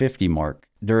hour and 50 mark,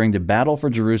 during the Battle for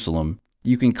Jerusalem,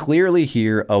 You can clearly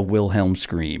hear a Wilhelm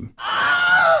scream,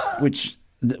 which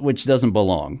doesn't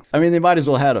belong. I mean, they might as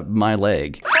well have my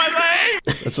leg. My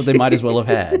leg! That's what they might as well have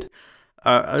had.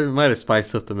 I might have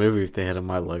spiced up the movie if they had a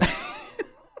my leg.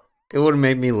 It would have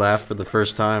made me laugh for the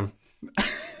first time.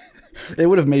 It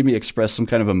would have made me express some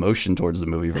kind of emotion towards the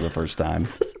movie for the first time.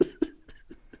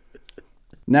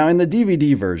 Now, in the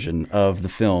DVD version of the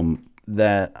film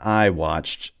that I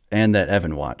watched and that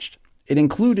Evan watched, it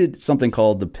included something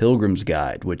called the Pilgrim's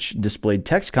Guide, which displayed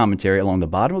text commentary along the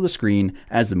bottom of the screen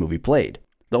as the movie played.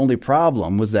 The only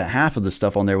problem was that half of the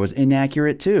stuff on there was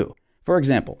inaccurate too. For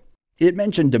example, it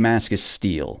mentioned Damascus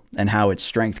steel and how its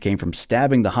strength came from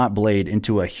stabbing the hot blade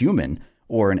into a human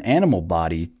or an animal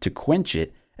body to quench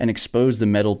it and expose the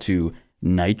metal to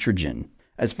nitrogen.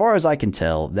 As far as I can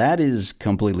tell, that is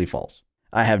completely false.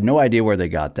 I have no idea where they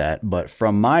got that, but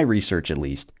from my research at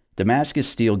least, Damascus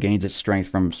steel gains its strength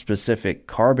from specific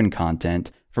carbon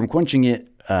content, from quenching it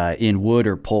in wood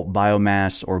or pulp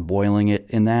biomass or boiling it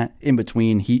in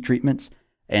between heat treatments,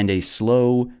 and a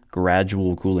slow,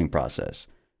 gradual cooling process.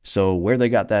 So where they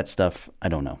got that stuff, I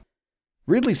don't know.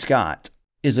 Ridley Scott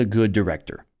is a good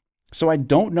director, so I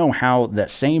don't know how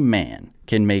that same man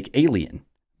can make Alien,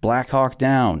 Black Hawk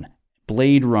Down,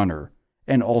 Blade Runner,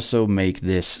 and also make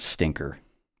this stinker.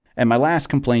 And my last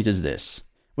complaint is this.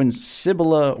 When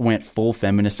Sibylla went full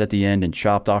feminist at the end and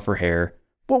chopped off her hair,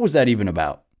 what was that even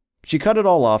about? She cut it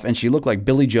all off and she looked like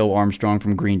Billie Joe Armstrong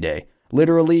from Green Day.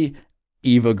 Literally,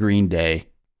 Eva Green Day.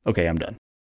 Okay, I'm done.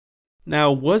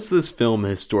 Now, was this film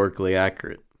historically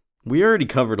accurate? We already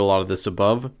covered a lot of this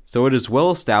above, so it is well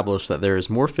established that there is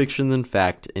more fiction than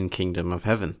fact in Kingdom of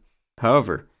Heaven.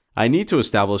 However, I need to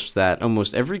establish that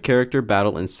almost every character,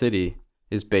 battle, and city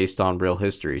is based on real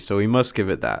history, so we must give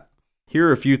it that. Here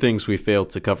are a few things we failed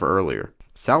to cover earlier.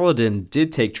 Saladin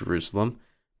did take Jerusalem,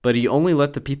 but he only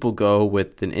let the people go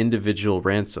with an individual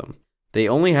ransom. They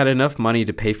only had enough money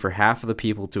to pay for half of the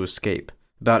people to escape,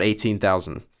 about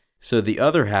 18,000. So the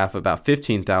other half, about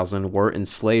 15,000, were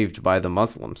enslaved by the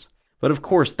Muslims. But of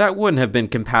course, that wouldn't have been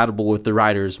compatible with the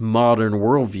writer's modern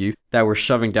worldview that we're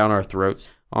shoving down our throats.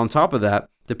 On top of that,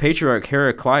 the Patriarch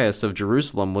Heraclius of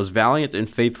Jerusalem was valiant and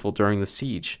faithful during the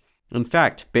siege. In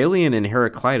fact, Balian and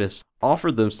Heraclitus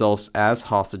offered themselves as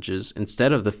hostages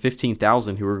instead of the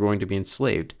 15,000 who were going to be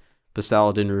enslaved, but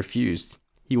Saladin refused.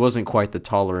 He wasn't quite the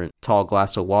tolerant, tall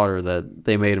glass of water that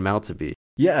they made him out to be.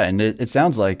 Yeah, and it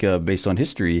sounds like, based on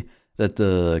history, that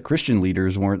the Christian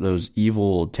leaders weren't those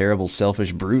evil, terrible,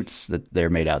 selfish brutes that they're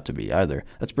made out to be either.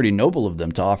 That's pretty noble of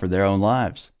them to offer their own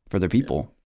lives for their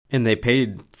people. And they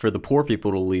paid for the poor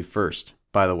people to leave first,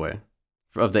 by the way.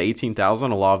 Of the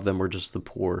 18,000, a lot of them were just the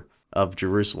poor of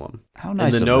Jerusalem. How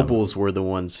nice. And the nobles were the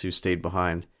ones who stayed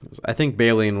behind. I think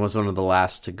Balian was one of the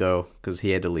last to go because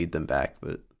he had to lead them back.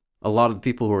 But a lot of the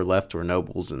people who were left were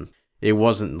nobles, and it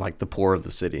wasn't like the poor of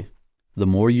the city. The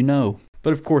more you know.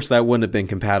 But of course, that wouldn't have been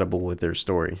compatible with their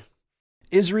story.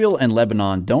 Israel and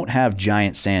Lebanon don't have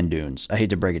giant sand dunes. I hate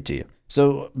to break it to you.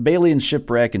 So Balian's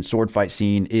shipwreck and sword fight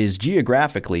scene is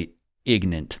geographically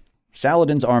ignorant.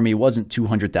 Saladin's army wasn't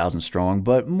 200,000 strong,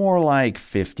 but more like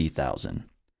 50,000.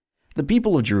 The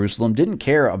people of Jerusalem didn't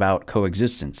care about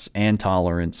coexistence and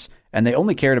tolerance, and they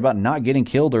only cared about not getting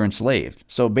killed or enslaved,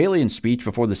 so Balian's speech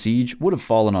before the siege would have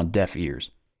fallen on deaf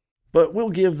ears. But we'll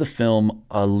give the film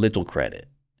a little credit.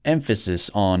 Emphasis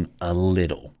on a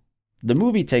little. The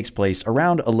movie takes place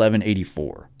around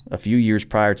 1184, a few years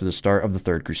prior to the start of the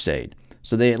Third Crusade,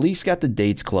 so they at least got the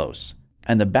dates close.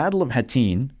 And the Battle of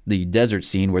Hattin, the desert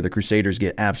scene where the Crusaders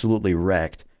get absolutely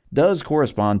wrecked, does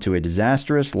correspond to a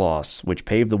disastrous loss which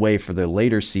paved the way for the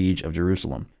later siege of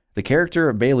Jerusalem. The character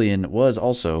of Balian was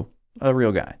also a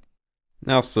real guy.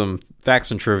 Now some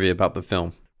facts and trivia about the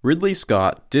film. Ridley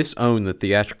Scott disowned the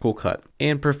theatrical cut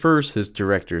and prefers his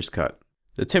director's cut.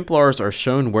 The Templars are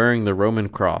shown wearing the Roman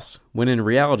cross, when in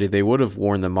reality they would have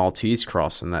worn the Maltese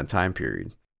cross in that time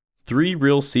period. 3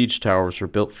 real siege towers were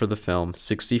built for the film,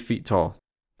 60 feet tall.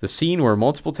 The scene where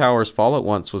multiple towers fall at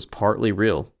once was partly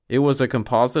real. It was a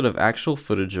composite of actual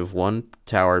footage of one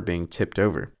tower being tipped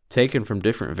over, taken from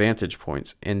different vantage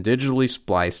points, and digitally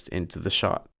spliced into the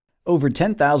shot. Over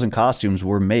 10,000 costumes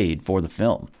were made for the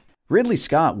film. Ridley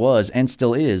Scott was, and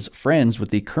still is, friends with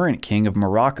the current king of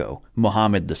Morocco,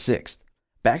 Mohammed VI.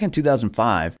 Back in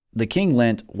 2005, the king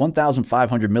lent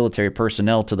 1,500 military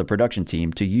personnel to the production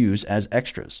team to use as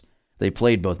extras. They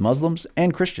played both Muslims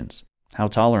and Christians. How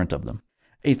tolerant of them.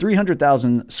 A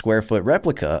 300,000 square foot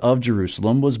replica of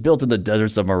Jerusalem was built in the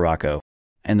deserts of Morocco,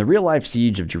 and the real-life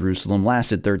siege of Jerusalem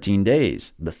lasted 13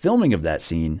 days. The filming of that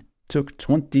scene took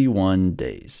 21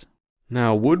 days.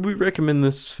 Now, would we recommend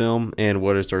this film, and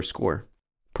what is our score?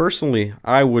 Personally,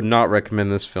 I would not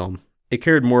recommend this film. It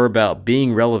cared more about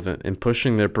being relevant and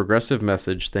pushing their progressive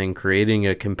message than creating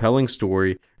a compelling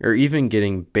story or even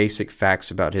getting basic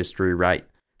facts about history right.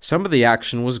 Some of the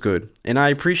action was good, and I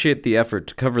appreciate the effort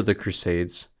to cover the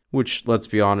Crusades, which, let's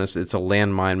be honest, it's a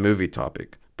landmine movie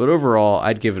topic. But overall,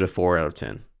 I'd give it a 4 out of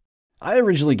 10. I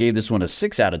originally gave this one a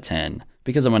 6 out of 10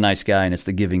 because I'm a nice guy and it's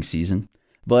the giving season,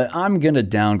 but I'm going to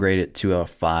downgrade it to a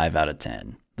 5 out of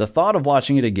 10. The thought of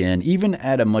watching it again, even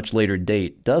at a much later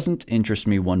date, doesn't interest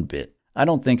me one bit. I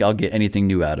don't think I'll get anything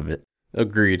new out of it.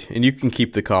 Agreed, and you can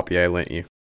keep the copy I lent you.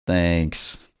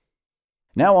 Thanks.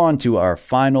 Now on to our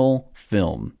final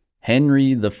film,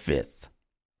 Henry V.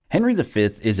 Henry V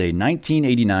is a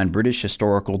 1989 British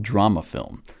historical drama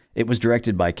film. It was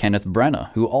directed by Kenneth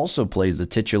Branagh, who also plays the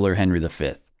titular Henry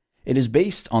V. It is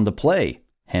based on the play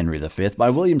Henry V by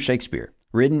William Shakespeare,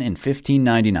 written in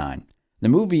 1599. The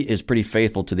movie is pretty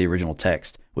faithful to the original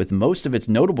text, with most of its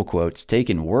notable quotes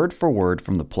taken word for word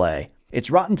from the play. Its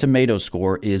Rotten Tomatoes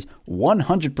score is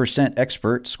 100%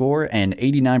 expert score and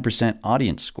 89%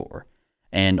 audience score.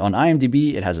 And on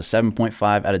IMDb, it has a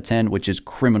 7.5 out of 10, which is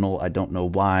criminal. I don't know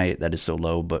why that is so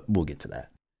low, but we'll get to that.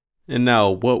 And now,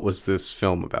 what was this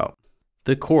film about?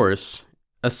 The chorus,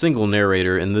 a single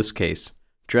narrator in this case,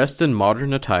 dressed in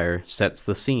modern attire, sets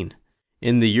the scene.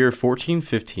 In the year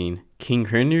 1415, King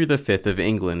Henry V of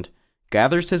England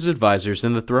gathers his advisors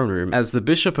in the throne room as the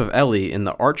Bishop of Ely and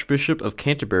the Archbishop of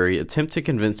Canterbury attempt to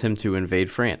convince him to invade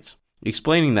France,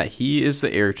 explaining that he is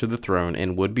the heir to the throne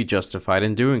and would be justified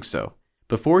in doing so.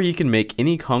 Before he can make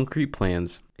any concrete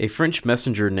plans, a French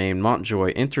messenger named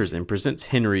Montjoy enters and presents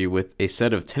Henry with a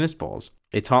set of tennis balls,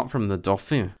 a taunt from the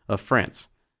Dauphin of France.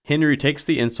 Henry takes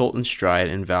the insult in stride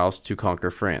and vows to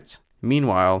conquer France.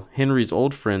 Meanwhile, Henry's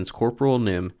old friends Corporal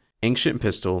Nym, Ancient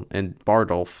Pistol, and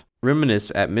Bardolph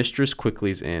reminisce at Mistress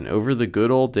Quickly's inn over the good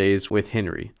old days with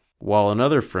Henry, while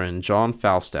another friend, John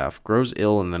Falstaff, grows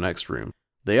ill in the next room.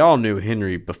 They all knew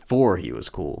Henry before he was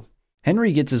cool.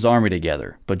 Henry gets his army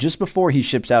together, but just before he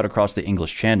ships out across the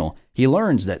English Channel, he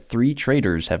learns that 3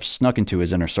 traitors have snuck into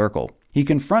his inner circle. He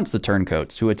confronts the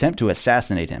turncoats, who attempt to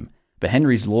assassinate him, but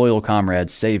Henry's loyal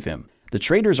comrades save him. The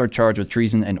traitors are charged with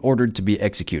treason and ordered to be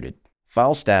executed.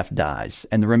 Falstaff dies,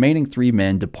 and the remaining 3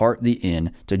 men depart the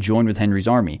inn to join with Henry's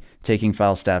army, taking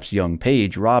Falstaff's young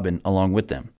page, Robin, along with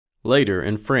them. Later,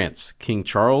 in France, King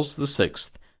Charles VI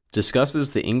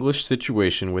discusses the English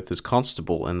situation with his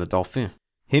constable and the Dauphin.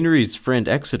 Henry's friend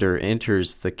Exeter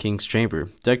enters the king's chamber,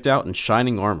 decked out in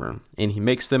shining armor, and he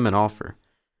makes them an offer.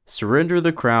 Surrender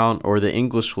the crown, or the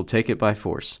English will take it by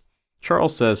force.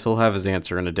 Charles says he'll have his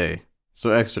answer in a day,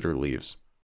 so Exeter leaves.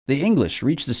 The English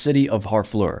reach the city of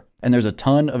Harfleur, and there's a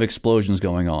ton of explosions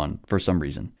going on for some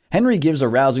reason. Henry gives a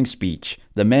rousing speech.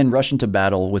 The men rush into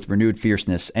battle with renewed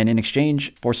fierceness, and in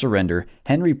exchange for surrender,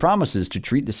 Henry promises to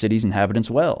treat the city's inhabitants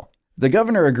well. The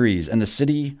governor agrees, and the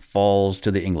city falls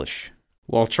to the English.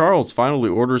 While Charles finally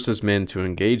orders his men to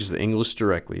engage the English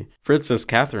directly, Princess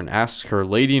Catherine asks her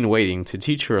lady-in-waiting to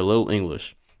teach her a little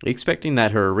English, expecting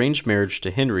that her arranged marriage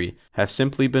to Henry has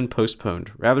simply been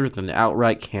postponed rather than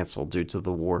outright cancelled due to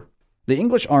the war. The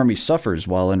English army suffers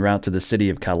while en route to the city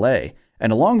of Calais,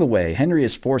 and along the way, Henry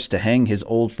is forced to hang his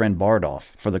old friend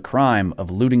Bardolph for the crime of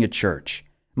looting a church.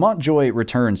 Montjoy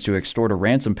returns to extort a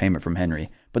ransom payment from Henry,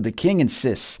 but the king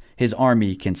insists his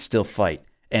army can still fight,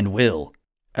 and will.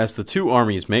 As the 2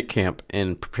 armies make camp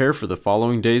and prepare for the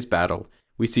following day's battle,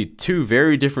 we see 2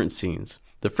 very different scenes.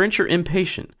 The French are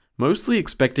impatient, mostly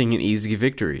expecting an easy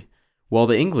victory, while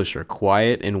the English are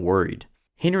quiet and worried.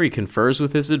 Henry confers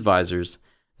with his advisors,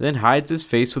 then hides his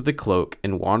face with a cloak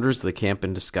and wanders the camp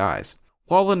in disguise.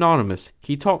 While anonymous,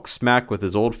 he talks smack with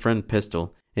his old friend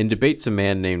Pistol and debates a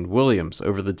man named Williams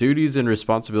over the duties and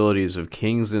responsibilities of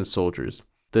kings and soldiers.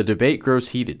 The debate grows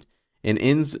heated and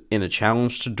ends in a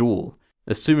challenge to duel,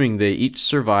 assuming they each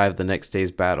survive the next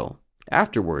day's battle.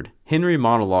 Afterward, Henry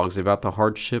monologues about the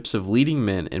hardships of leading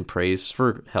men and prays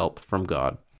for help from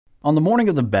God. On the morning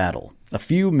of the battle, a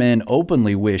few men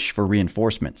openly wish for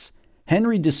reinforcements.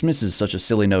 Henry dismisses such a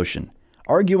silly notion,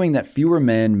 arguing that fewer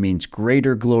men means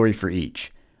greater glory for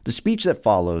each. The speech that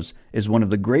follows is one of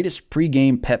the greatest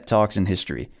pre-game pep talks in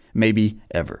history, maybe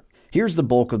ever. Here's the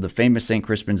bulk of the famous St.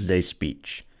 Crispin's Day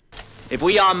speech. If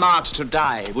we are marked to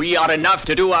die, we are enough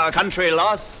to do our country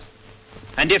loss.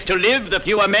 And if to live, the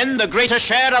fewer men, the greater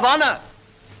share of honor.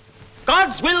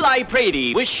 God's will, I pray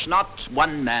thee, wish not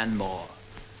one man more.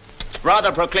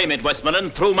 Rather proclaim it,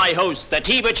 Westmoreland, through my host, that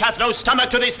he which hath no stomach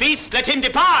to this feast, let him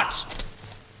depart.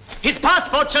 His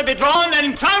passport shall be drawn,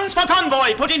 and crowns for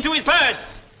convoy put into his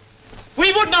purse.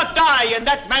 We would not die in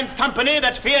that man's company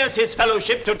that fears his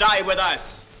fellowship to die with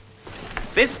us.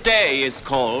 This day is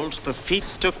called the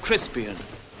Feast of Crispian.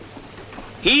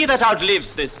 He that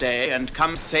outlives this day and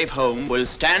comes safe home will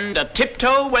stand a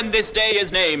tiptoe when this day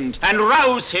is named, and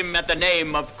rouse him at the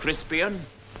name of Crispian.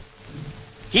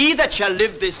 He that shall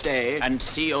live this day and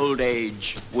see old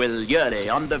age will yearly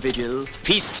on the vigil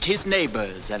feast his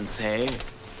neighbors and say,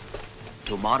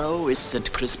 tomorrow is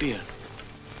St. Crispian.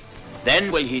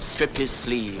 Then will he strip his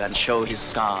sleeve and show his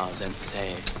scars and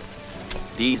say,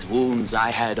 these wounds I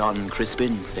had on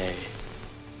Crispin's day.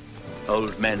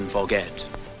 Old men forget,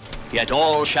 yet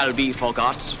all shall be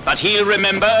forgot, but he'll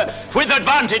remember with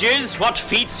advantages what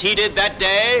feats he did that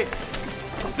day.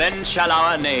 Then shall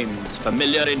our names,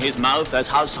 familiar in his mouth as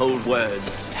household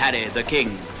words, Harry the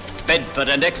King, Bedford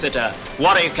and Exeter,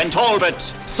 Warwick and Talbot,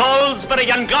 Salisbury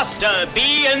and Gloucester,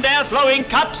 be in their flowing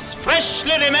cups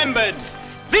freshly remembered.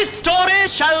 This story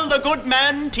shall the good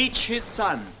man teach his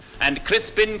son, and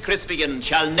Crispin Crispian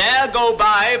shall ne'er go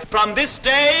by from this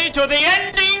day to the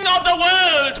ending of the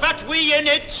world, but we in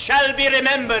it shall be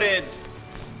remembered.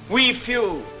 We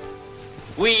few,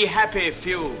 we happy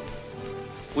few,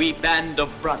 we band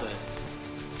of brothers.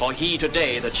 For he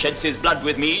today that sheds his blood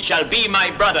with me shall be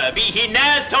my brother, be he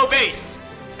ne'er so base.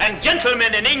 And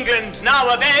gentlemen in England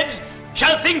now abed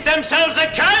shall think themselves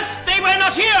accursed they were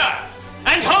not here,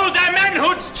 and hold their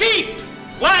manhoods cheap,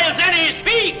 while any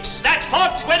speaks that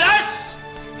fought with us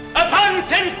upon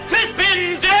St.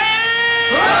 Crispin's day.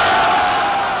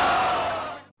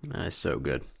 That is so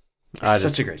good. It's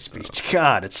such a great speech.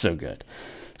 God, it's so good.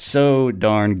 So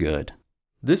darn good.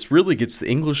 This really gets the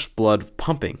English blood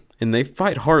pumping, and they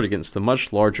fight hard against the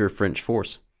much larger French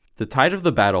force. The tide of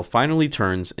the battle finally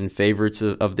turns in favor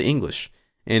of the English,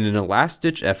 and in a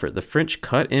last-ditch effort, the French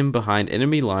cut in behind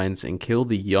enemy lines and kill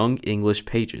the young English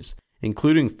pages,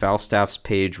 including Falstaff's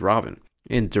page Robin,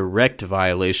 in direct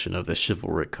violation of the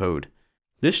chivalric code.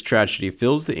 This tragedy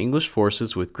fills the English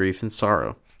forces with grief and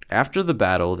sorrow. After the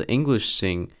battle, the English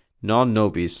sing Non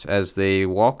Nobis as they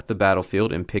walk the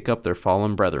battlefield and pick up their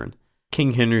fallen brethren.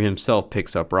 King Henry himself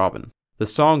picks up Robin. The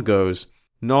song goes,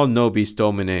 Non nobis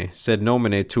Domine, sed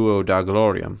nomine tuo da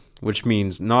gloriam, which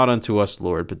means, not unto us,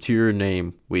 Lord, but to your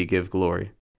name we give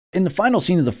glory. In the final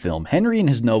scene of the film, Henry and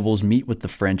his nobles meet with the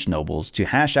French nobles to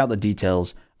hash out the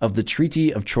details of the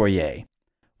Treaty of Troyes.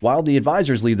 While the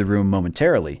advisors leave the room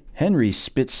momentarily, Henry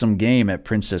spits some game at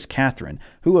Princess Catherine,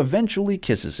 who eventually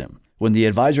kisses him. When the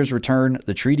advisors return,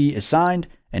 the treaty is signed,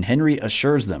 and Henry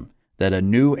assures them that a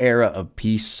new era of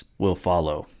peace will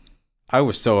follow. I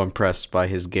was so impressed by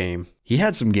his game. He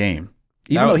had some game,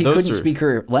 even though he couldn't speak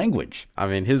her language. I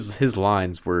mean, his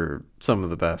lines were some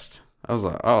of the best. I was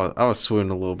like, oh, I was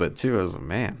swooning a little bit too. I was like,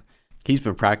 man, he's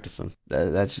been practicing.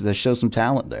 That shows some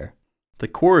talent there. The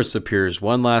chorus appears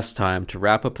one last time to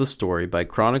wrap up the story by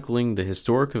chronicling the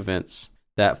historic events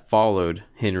that followed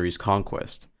Henry's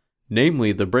conquest,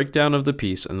 namely the breakdown of the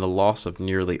peace and the loss of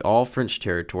nearly all French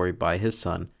territory by his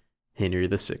son, Henry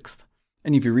VI.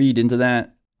 And if you read into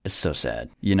that, it's so sad.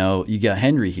 You know, you got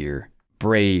Henry here,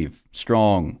 brave,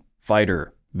 strong,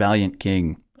 fighter, valiant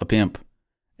king, a pimp.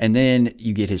 And then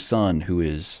you get his son, who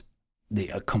is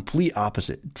the complete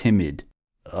opposite, timid,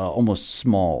 almost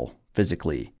small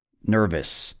physically,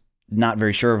 nervous, not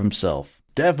very sure of himself,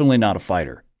 definitely not a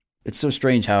fighter. It's so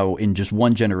strange how in just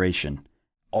one generation,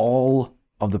 all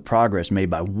of the progress made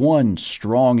by one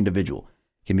strong individual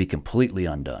can be completely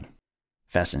undone.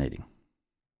 Fascinating.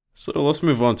 So let's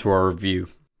move on to our review.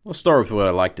 Let's start with what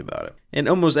I liked about it. And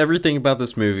almost everything about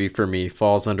this movie for me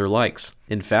falls under likes.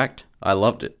 In fact, I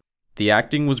loved it. The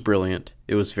acting was brilliant,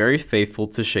 it was very faithful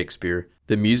to Shakespeare,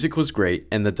 the music was great,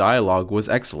 and the dialogue was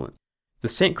excellent. The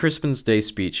St. Crispin's Day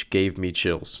speech gave me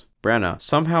chills. Branagh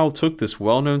somehow took this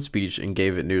well-known speech and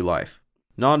gave it new life.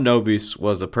 Non Nobis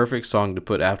was a perfect song to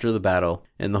put after the battle,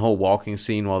 and the whole walking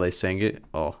scene while they sang it,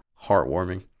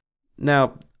 heartwarming.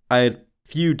 Now, I had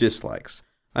few dislikes.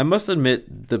 I must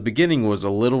admit, the beginning was a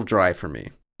little dry for me.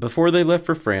 Before they left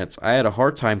for France, I had a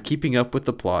hard time keeping up with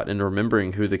the plot and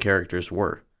remembering who the characters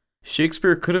were.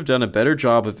 Shakespeare could have done a better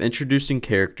job of introducing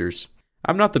characters.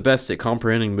 I'm not the best at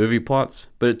comprehending movie plots,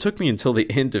 but it took me until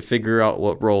the end to figure out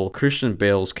what role Christian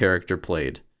Bale's character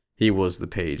played. He was the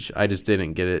page. I just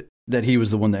didn't get it. That he was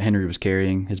the one that Henry was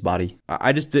carrying, his body.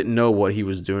 I just didn't know what he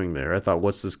was doing there. I thought,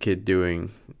 what's this kid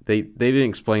doing? They didn't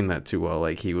explain that too well,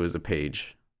 like he was a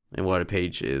page and what a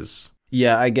page is.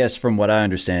 Yeah, I guess from what I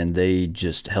understand, they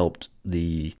just helped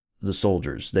the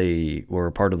soldiers. They were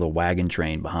a part of the wagon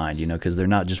train behind, because they're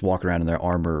not just walking around in their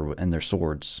armor and their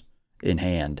swords in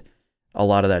hand. A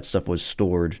lot of that stuff was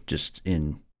stored just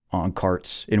on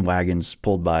carts, in wagons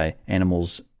pulled by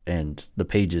animals, and the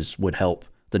pages would help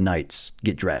the knights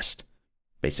get dressed,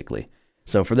 basically.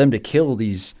 So for them to kill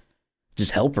these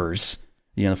just helpers,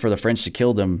 for the French to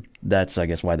kill them. That's, I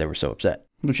guess, why they were so upset,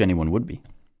 which anyone would be.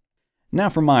 Now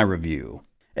for my review.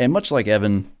 And much like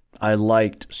Evan, I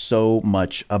liked so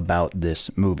much about this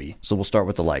movie. So we'll start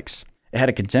with the likes. It had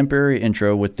a contemporary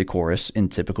intro with the chorus in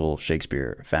typical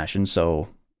Shakespeare fashion, so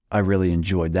I really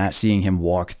enjoyed that. Seeing him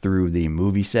walk through the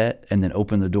movie set and then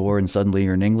open the door and suddenly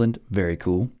you're in England, very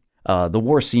cool. The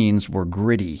war scenes were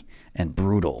gritty and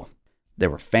brutal. There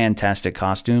were fantastic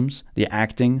costumes. The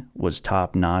acting was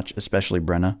top-notch, especially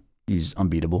Brenna. He's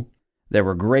unbeatable. There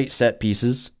were great set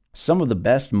pieces. Some of the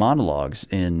best monologues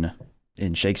in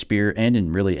Shakespeare and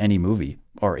in really any movie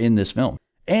are in this film.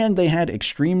 And they had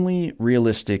extremely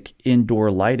realistic indoor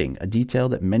lighting, a detail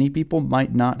that many people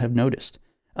might not have noticed.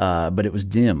 But it was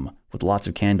dim with lots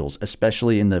of candles,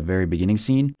 especially in the very beginning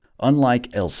scene.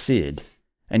 Unlike El Cid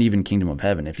and even Kingdom of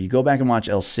Heaven, if you go back and watch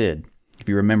El Cid, if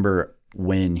you remember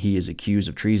when he is accused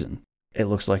of treason, it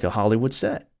looks like a Hollywood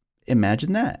set.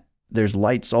 Imagine that. There's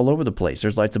lights all over the place.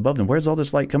 There's lights above them. Where's all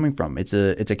this light coming from? It's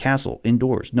a castle,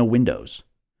 indoors, no windows.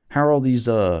 How are all these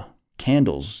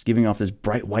candles giving off this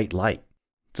bright white light?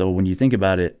 So when you think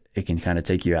about it, it can kind of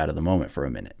take you out of the moment for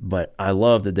a minute. But I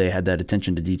love that they had that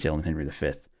attention to detail in Henry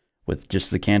V, with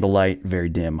just the candlelight very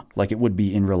dim, like it would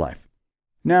be in real life.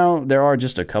 Now, there are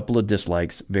just a couple of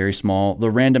dislikes, very small. The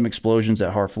random explosions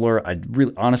at Harfleur,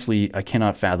 I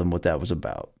cannot fathom what that was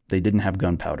about. They didn't have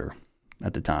gunpowder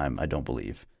at the time, I don't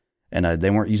believe. And they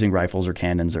weren't using rifles or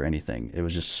cannons or anything. It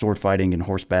was just sword fighting and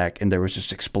horseback, and there was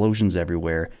just explosions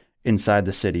everywhere inside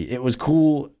the city. It was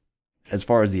cool as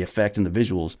far as the effect and the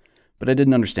visuals, but I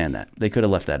didn't understand that. They could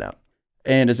have left that out.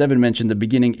 And as Evan mentioned, the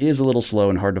beginning is a little slow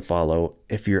and hard to follow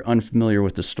if you're unfamiliar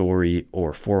with the story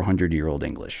or 400-year-old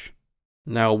English.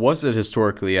 Now, was it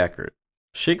historically accurate?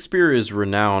 Shakespeare is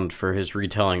renowned for his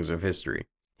retellings of history.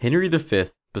 Henry V,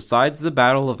 besides the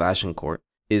Battle of Agincourt,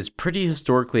 is pretty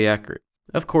historically accurate.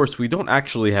 Of course, we don't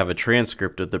actually have a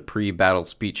transcript of the pre-battle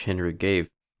speech Henry gave,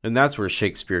 and that's where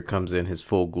Shakespeare comes in his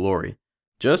full glory.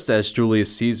 Just as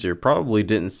Julius Caesar probably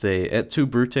didn't say et tu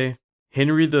Brute,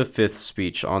 Henry V's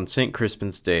speech on St.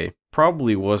 Crispin's Day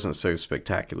probably wasn't so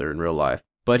spectacular in real life,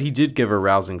 but he did give a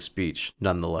rousing speech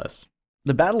nonetheless.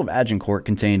 The Battle of Agincourt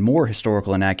contained more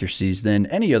historical inaccuracies than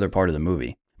any other part of the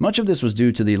movie. Much of this was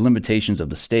due to the limitations of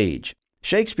the stage.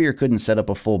 Shakespeare couldn't set up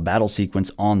a full battle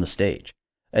sequence on the stage,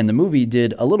 and the movie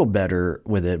did a little better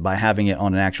with it by having it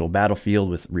on an actual battlefield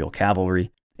with real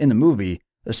cavalry. In the movie,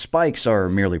 the spikes are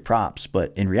merely props,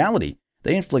 but in reality,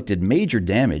 they inflicted major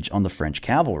damage on the French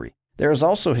cavalry. There is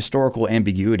also historical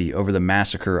ambiguity over the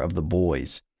massacre of the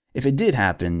boys. If it did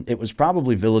happen, it was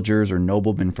probably villagers or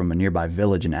noblemen from a nearby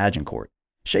village in Agincourt.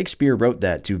 Shakespeare wrote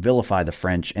that to vilify the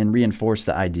French and reinforce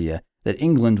the idea that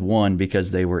England won because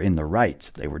they were in the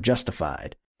right, they were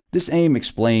justified. This aim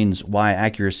explains why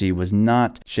accuracy was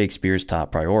not Shakespeare's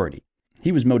top priority.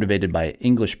 He was motivated by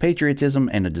English patriotism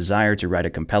and a desire to write a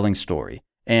compelling story.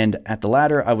 And at the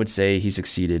latter, I would say he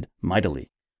succeeded mightily.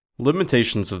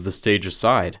 Limitations of the stage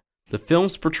aside, the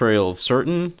film's portrayal of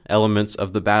certain elements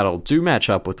of the battle do match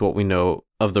up with what we know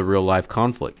of the real-life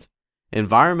conflict.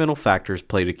 Environmental factors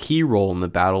played a key role in the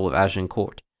Battle of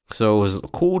Agincourt, so it was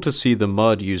cool to see the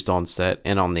mud used on set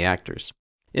and on the actors.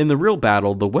 In the real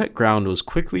battle, the wet ground was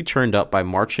quickly churned up by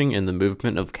marching and the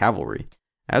movement of cavalry.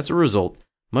 As a result,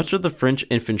 much of the French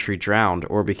infantry drowned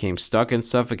or became stuck and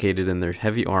suffocated in their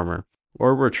heavy armor,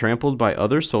 or were trampled by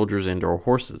other soldiers and/or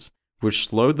horses, which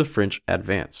slowed the French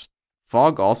advance.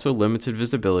 Fog also limited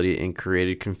visibility and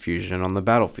created confusion on the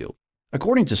battlefield.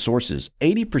 According to sources,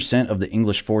 80% of the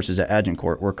English forces at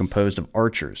Agincourt were composed of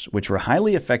archers, which were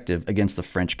highly effective against the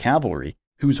French cavalry,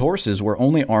 whose horses were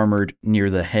only armored near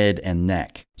the head and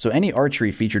neck. So any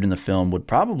archery featured in the film would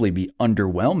probably be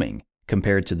underwhelming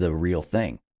compared to the real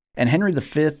thing. And Henry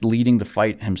V leading the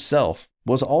fight himself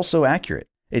was also accurate.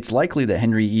 It's likely that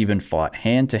Henry even fought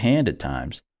hand-to-hand at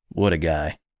times. What a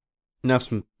guy. Now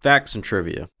some facts and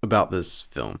trivia about this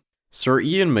film. Sir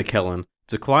Ian McKellen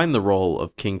declined the role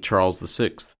of King Charles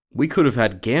VI. We could have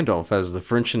had Gandalf as the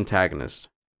French antagonist.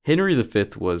 Henry V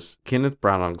was Kenneth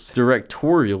Branagh's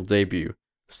directorial debut.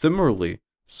 Similarly,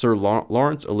 Sir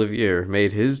Laurence Olivier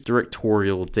made his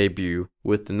directorial debut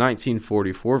with the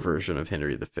 1944 version of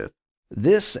Henry V.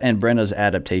 This and Brennah's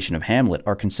adaptation of Hamlet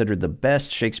are considered the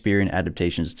best Shakespearean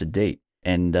adaptations to date.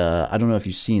 And I don't know if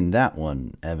you've seen that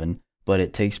one, Evan, but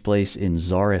it takes place in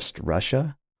Tsarist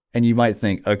Russia. And you might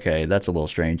think, okay, that's a little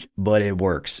strange, but it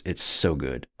works. It's so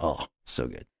good. Oh, so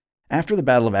good. After the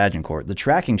Battle of Agincourt, the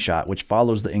tracking shot, which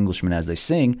follows the Englishmen as they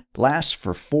sing, lasts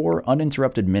for 4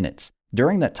 uninterrupted minutes.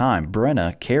 During that time,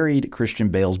 Brennah carried Christian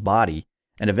Bale's body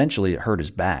and eventually it hurt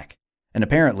his back. And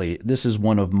apparently, this is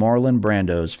one of Marlon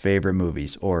Brando's favorite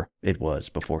movies, or it was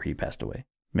before he passed away.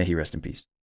 May he rest in peace.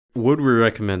 Would we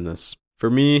recommend this? For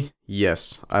me,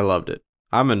 yes, I loved it.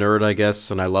 I'm a nerd, I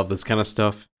guess, and I love this kind of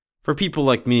stuff. For people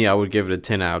like me, I would give it a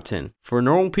 10 out of 10. For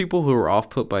normal people who are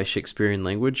off-put by Shakespearean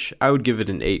language, I would give it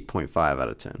an 8.5 out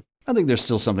of 10. I think there's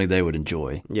still something they would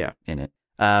enjoy in it.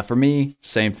 For me,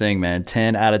 same thing, man.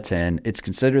 10 out of 10. It's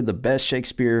considered the best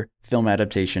Shakespeare film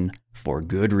adaptation for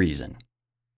good reason.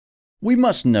 We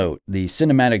must note the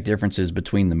cinematic differences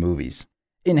between the movies.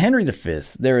 In Henry V,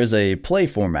 there is a play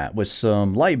format with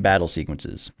some light battle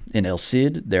sequences. In El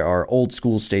Cid, there are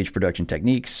old-school stage production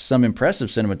techniques, some impressive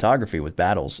cinematography with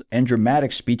battles, and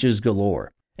dramatic speeches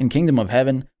galore. In Kingdom of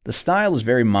Heaven, the style is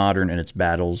very modern in its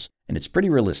battles, and it's pretty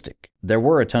realistic. There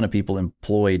were a ton of people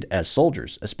employed as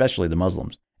soldiers, especially the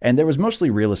Muslims, and there was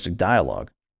mostly realistic dialogue.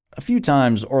 A few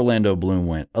times, Orlando Bloom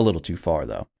went a little too far,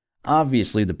 though.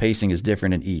 Obviously, the pacing is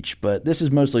different in each, but this is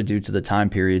mostly due to the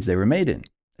time periods they were made in.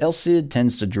 El Cid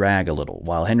tends to drag a little,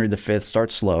 while Henry V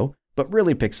starts slow, but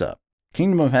really picks up.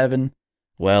 Kingdom of Heaven,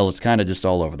 well, it's kind of just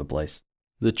all over the place.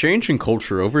 The change in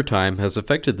culture over time has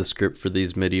affected the script for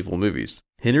these medieval movies.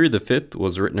 Henry V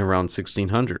was written around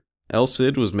 1600. El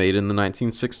Cid was made in the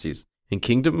 1960s, and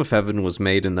Kingdom of Heaven was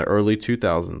made in the early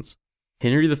 2000s.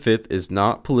 Henry V is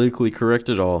not politically correct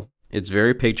at all. It's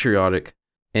very patriotic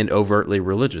and overtly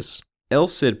religious. El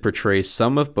Cid portrays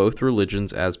some of both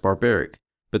religions as barbaric,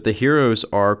 but the heroes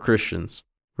are Christians.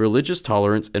 Religious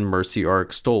tolerance and mercy are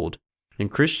extolled,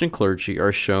 and Christian clergy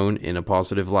are shown in a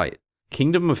positive light.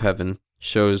 Kingdom of Heaven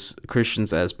shows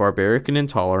Christians as barbaric and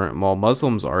intolerant, while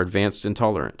Muslims are advanced and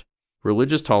tolerant.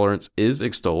 Religious tolerance is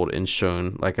extolled and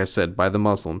shown, like I said, by the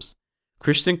Muslims.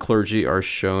 Christian clergy are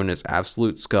shown as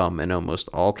absolute scum in almost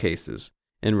all cases,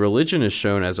 and religion is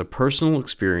shown as a personal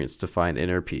experience to find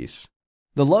inner peace.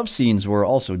 The love scenes were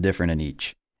also different in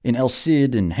each. In El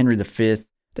Cid and Henry V,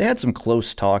 they had some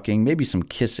close talking, maybe some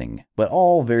kissing, but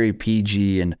all very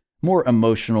PG and more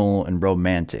emotional and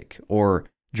romantic, or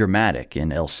dramatic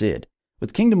in El Cid.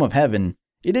 With Kingdom of Heaven,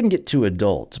 it didn't get too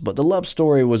adult, but the love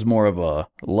story was more of a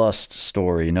lust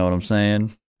story, you know what I'm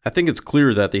saying? I think it's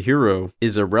clear that the hero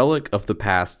is a relic of the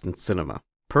past in cinema.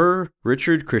 Per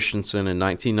Richard Christensen in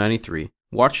 1993,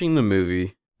 watching the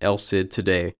movie El Cid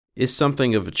today is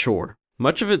something of a chore.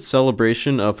 Much of its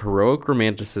celebration of heroic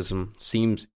romanticism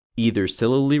seems either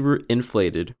sillily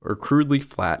inflated or crudely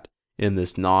flat in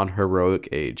this non-heroic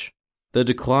age. The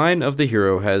decline of the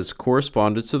hero has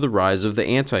corresponded to the rise of the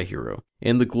anti-hero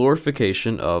and the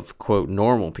glorification of, quote,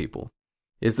 normal people.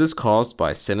 Is this caused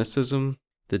by cynicism,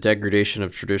 the degradation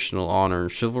of traditional honor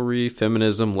and chivalry,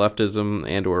 feminism, leftism,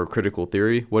 and or critical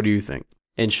theory? What do you think?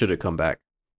 And should it come back?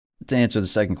 To answer the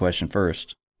second question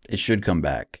first, it should come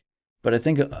back. But I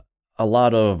think a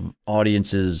lot of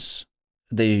audiences,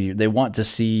 they want to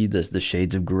see the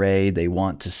shades of gray. They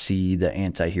want to see the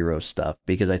anti-hero stuff,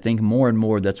 because I think more and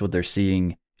more that's what they're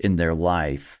seeing in their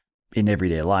life, in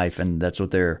everyday life, and that's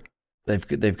what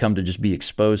they've come to just be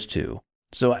exposed to.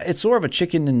 So it's sort of a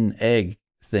chicken and egg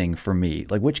thing for me.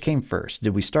 Like, which came first?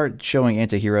 Did we start showing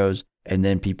anti-heroes and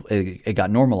then it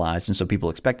got normalized and so people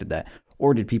expected that?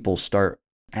 Or did people start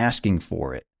asking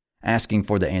for it, asking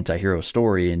for the anti-hero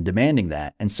story and demanding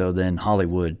that? And so then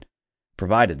Hollywood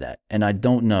provided that. And I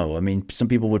don't know. I mean, some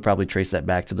people would probably trace that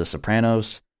back to The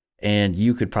Sopranos, and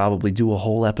you could probably do a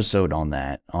whole episode on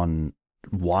that, on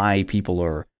why people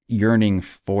are yearning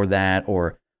for that,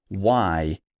 or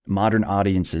why modern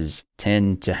audiences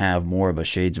tend to have more of a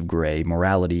shades of gray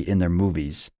morality in their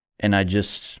movies. And I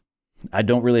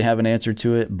don't really have an answer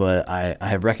to it, but I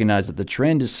have recognized that the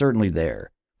trend is certainly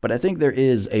there. But I think there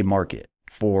is a market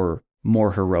for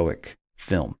more heroic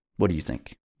film. What do you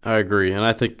think? I agree, and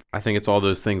I think it's all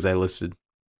those things I listed.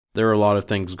 There are a lot of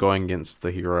things going against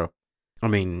the hero. I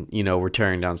mean, we're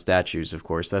tearing down statues, of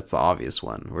course. That's the obvious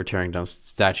one. We're tearing down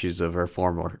statues of our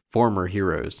former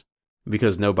heroes,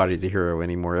 because nobody's a hero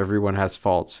anymore. Everyone has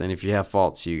faults, and if you have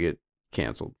faults, you get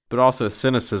canceled. But also,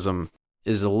 cynicism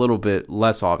is a little bit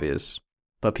less obvious,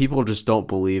 but people just don't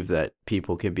believe that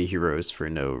people can be heroes for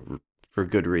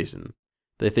good reason.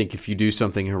 They think if you do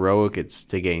something heroic, it's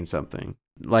to gain something.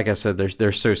 Like I said,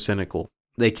 they're so cynical.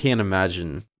 They can't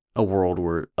imagine a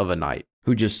world of a knight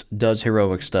who just does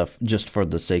heroic stuff just for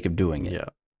the sake of doing it.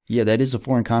 Yeah, that is a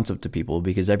foreign concept to people,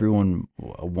 because everyone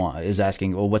is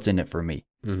asking, well, what's in it for me?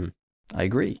 Mm-hmm. I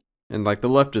agree. And like the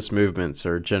leftist movements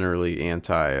are generally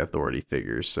anti-authority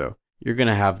figures, so you're going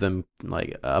to have them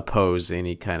like oppose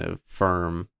any kind of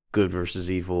firm good versus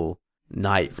evil,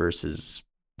 knight versus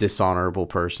dishonorable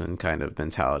person kind of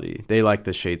mentality. They like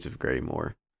the shades of gray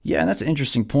more. Yeah, and that's an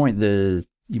interesting point. You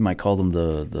might call them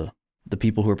the the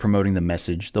people who are promoting the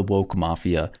message, the woke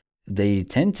mafia, they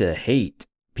tend to hate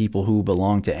people who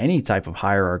belong to any type of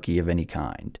hierarchy of any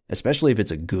kind, especially if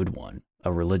it's a good one,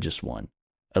 a religious one,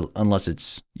 unless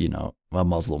it's, a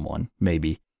Muslim one,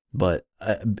 maybe. But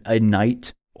a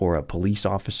knight or a police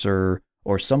officer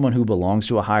or someone who belongs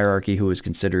to a hierarchy who is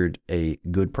considered a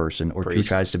good person or who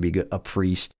tries to be a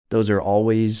priest, those are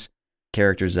always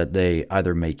characters that they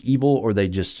either make evil or they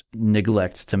just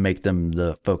neglect to make them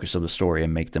the focus of the story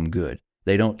and make them good.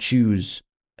 They don't choose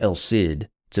El Cid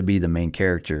to be the main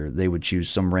character. They would choose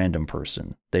some random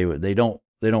person. They don't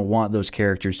want those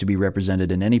characters to be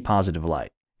represented in any positive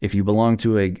light. If you belong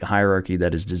to a hierarchy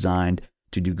that is designed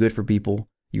to do good for people,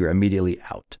 you're immediately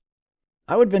out.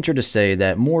 I would venture to say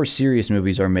that more serious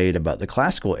movies are made about the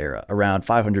classical era, around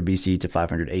 500 BC to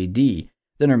 500 AD,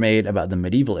 than are made about the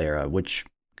medieval era, which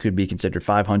could be considered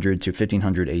 500 to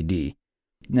 1500 AD.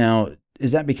 Now,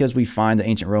 is that because we find the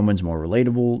ancient Romans more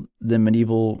relatable than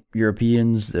medieval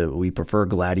Europeans? That we prefer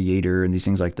Gladiator and these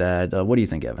things like that? What do you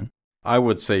think, Evan? I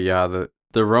would say, yeah,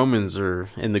 the Romans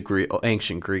and the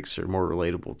ancient Greeks are more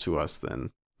relatable to us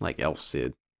than like El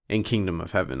Cid and Kingdom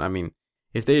of Heaven. I mean,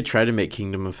 if they had tried to make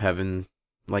Kingdom of Heaven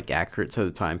like accurate to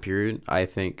the time period, I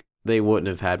think they wouldn't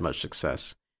have had much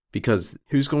success, because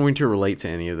who's going to relate to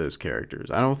any of those characters?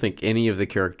 I don't think any of the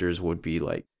characters would be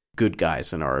like good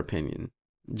guys in our opinion,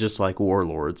 just like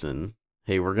warlords and,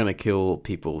 hey, we're going to kill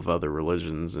people of other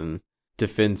religions and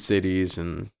defend cities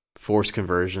and force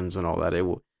conversions and all that.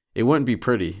 It wouldn't be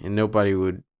pretty and nobody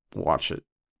would watch it.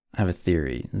 I have a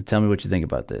theory. Tell me what you think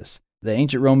about this. The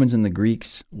ancient Romans and the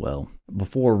Greeks, well,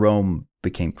 before Rome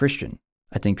became Christian,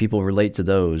 I think people relate to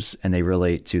those and they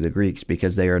relate to the Greeks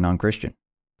because they are non-Christian.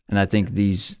 And I think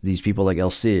these people like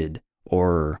El Cid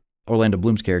or Orlando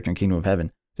Bloom's character in Kingdom of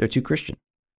Heaven, they're too Christian.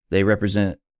 They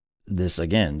represent this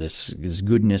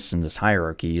goodness and this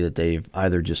hierarchy that they've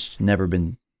either just never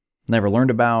learned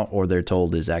about, or they're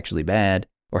told is actually bad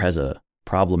or has a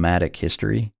problematic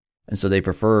history. And so they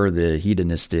prefer the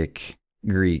hedonistic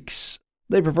Greeks.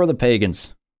 They prefer the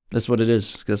pagans. That's what it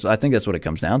is. Because I think that's what it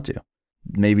comes down to.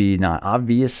 Maybe not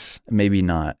obvious, maybe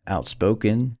not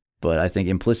outspoken, but I think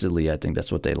implicitly,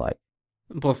 that's what they like.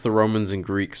 Plus, the Romans and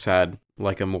Greeks had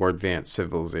like a more advanced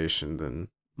civilization than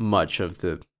much of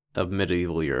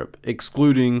medieval Europe,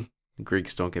 excluding,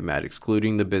 Greeks don't get mad,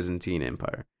 excluding the Byzantine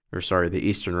Empire, the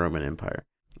Eastern Roman Empire.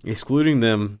 Excluding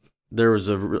them, there was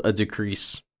a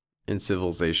decrease in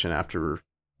civilization after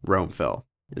Rome fell.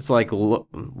 It's like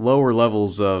lower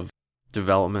levels of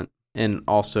development and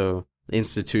also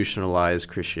institutionalized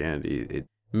Christianity. It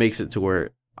makes it to where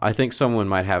I think someone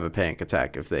might have a panic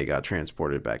attack if they got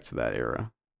transported back to that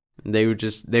era. They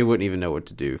wouldn't even know what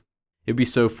to do. It'd be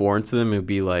so foreign to them. It'd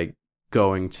be like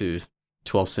going to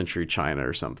 12th century China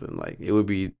or something. Like, it would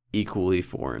be equally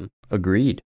foreign.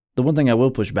 Agreed. The one thing I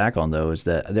will push back on, though, is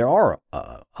that there are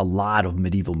a lot of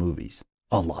medieval movies.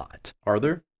 A lot. Are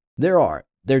there? There are.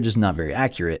 They're just not very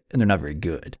accurate, and they're not very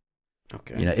good.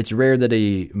 Okay. It's rare that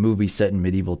a movie set in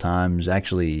medieval times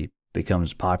actually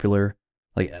becomes popular.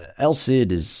 Like, El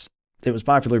Cid it was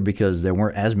popular because there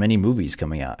weren't as many movies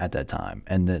coming out at that time,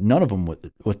 and none of them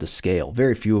with the scale.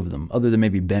 Very few of them, other than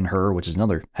maybe Ben-Hur, which is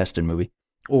another Heston movie,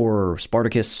 or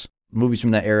Spartacus, movies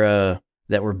from that era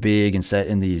that were big and set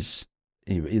in these,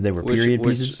 they were period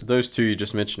pieces. Those two you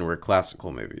just mentioned were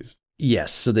classical movies.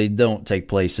 Yes, so they don't take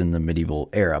place in the medieval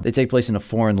era. They take place in a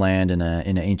foreign land in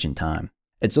an ancient time.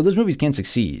 And so those movies can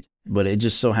succeed, but it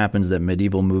just so happens that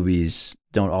medieval movies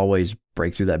don't always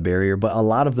break through that barrier, but a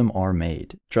lot of them are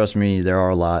made. Trust me, there are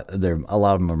a lot of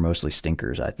them are mostly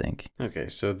stinkers, I think. Okay,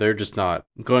 so they're just not,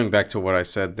 going back to what I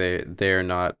said, they're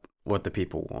not what the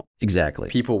people want. Exactly.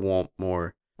 People want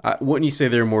more. Wouldn't you say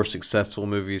they're more successful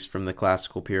movies from the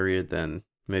classical period than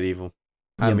medieval?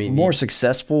 Yeah, I mean, more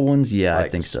successful ones, yeah, like I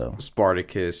think so.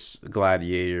 Spartacus,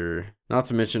 Gladiator, not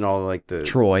to mention all like the...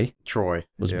 Troy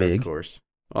was big. Of course.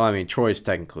 Well, I mean, Troy's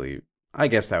technically, I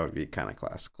guess that would be kind of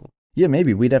classical. Yeah,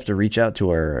 maybe we'd have to reach out to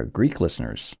our Greek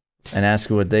listeners and ask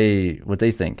what they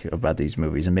think about these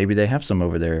movies, and maybe they have some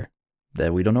over there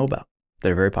that we don't know about.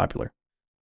 They're very popular.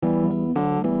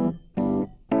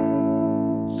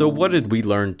 So what did we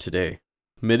learn today?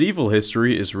 Medieval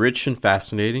history is rich and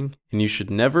fascinating, and you should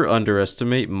never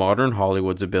underestimate modern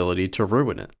Hollywood's ability to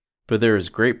ruin it. But there is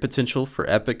great potential for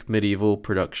epic medieval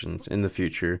productions in the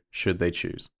future, should they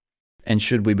choose. And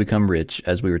should we become rich,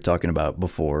 as we were talking about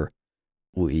before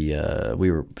we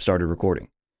started recording,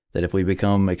 that if we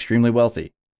become extremely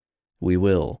wealthy, we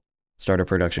will start a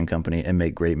production company and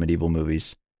make great medieval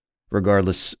movies,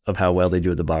 regardless of how well they do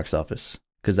at the box office,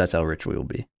 because that's how rich we will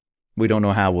be. We don't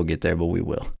know how we'll get there, but we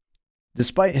will.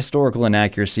 Despite historical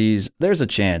inaccuracies, there's a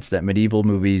chance that medieval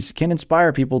movies can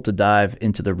inspire people to dive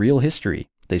into the real history.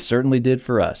 They certainly did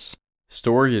for us.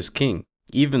 Story is king.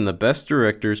 Even the best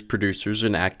directors, producers,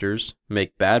 and actors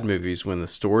make bad movies when the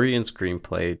story and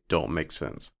screenplay don't make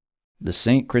sense. The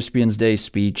St. Crispian's Day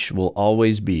speech will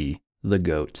always be the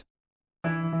GOAT.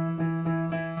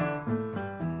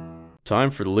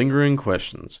 Time for lingering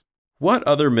questions. What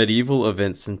other medieval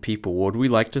events and people would we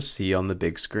like to see on the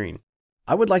big screen?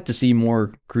 I would like to see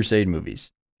more Crusade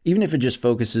movies, even if it just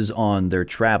focuses on their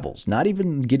travels, not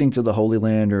even getting to the Holy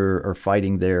Land or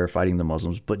fighting there, fighting the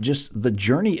Muslims, but just the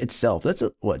journey itself. That's a,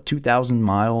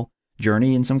 2,000-mile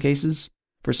journey in some cases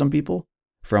for some people,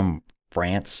 from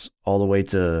France all the way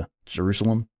to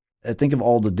Jerusalem. Think of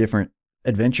all the different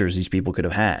adventures these people could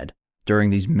have had during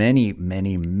these many,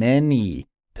 many, many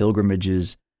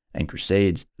pilgrimages and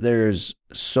crusades. There's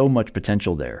so much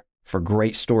potential there for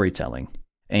great storytelling.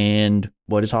 And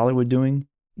what is Hollywood doing?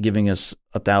 Giving us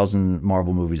 1,000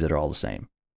 Marvel movies that are all the same.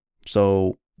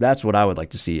 So that's what I would like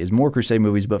to see, is more Crusade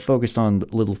movies, but focused on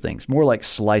little things, more like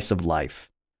slice of life.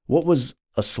 What was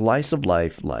a slice of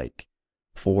life like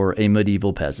for a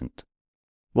medieval peasant?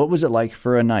 What was it like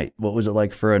for a knight? What was it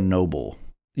like for a noble?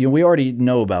 We already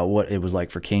know about what it was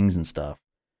like for kings and stuff.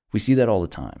 We see that all the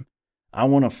time. I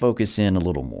want to focus in a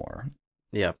little more.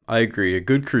 Yeah, I agree. A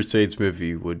good Crusades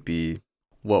movie would be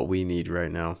what we need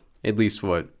right now. At least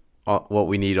what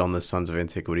we need on the Sons of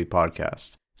Antiquity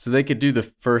podcast. So they could do the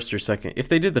first or second. If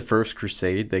they did the first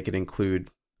Crusade, they could include,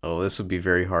 this would be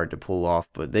very hard to pull off,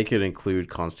 but they could include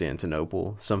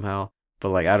Constantinople somehow.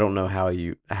 But I don't know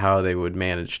how they would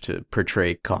manage to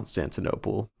portray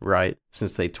Constantinople, right?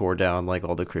 Since they tore down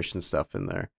all the Christian stuff in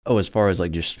there. Oh, as far as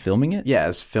just filming it? Yeah,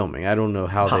 as filming. I don't know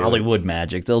how Hollywood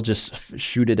magic. They'll just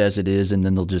shoot it as it is, and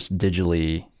then they'll just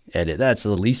digitally edit. That's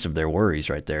the least of their worries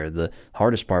right there. The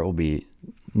hardest part will be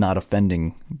not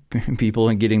offending people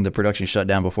and getting the production shut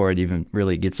down before it even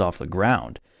really gets off the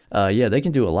ground. Yeah, they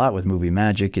can do a lot with movie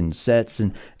magic and sets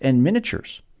and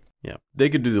miniatures. Yeah, they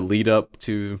could do the lead up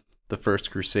to the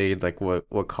first Crusade,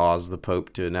 what caused the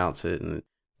Pope to announce it, and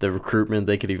the recruitment.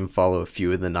 They could even follow a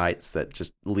few of the knights that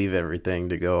just leave everything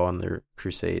to go on their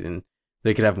crusade, and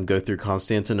they could have them go through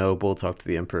Constantinople, talk to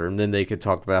the emperor, and then they could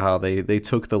talk about how they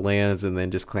took the lands and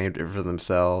then just claimed it for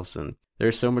themselves. And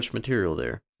there's so much material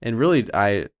there. And really,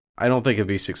 I don't think it'd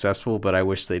be successful, but I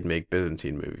wish they'd make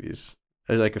Byzantine movies.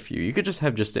 A few. You could just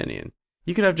have Justinian.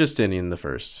 You could have Justinian the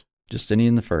First.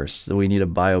 Justinian the First. So we need a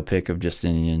biopic of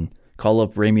Justinian. Call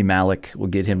up Rami Malek. We'll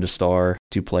get him to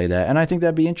play that. And I think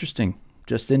that'd be interesting.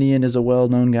 Justinian is a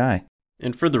well-known guy.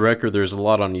 And for the record, there's a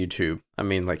lot on YouTube. I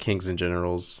mean, Kings and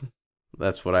Generals.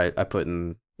 That's what I put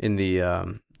in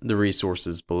the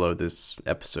resources below this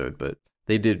episode. But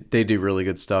they do really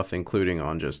good stuff, including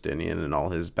on Justinian and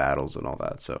all his battles and all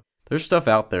that. So there's stuff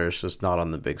out there. It's just not on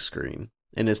the big screen.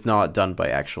 And it's not done by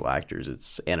actual actors.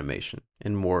 It's animation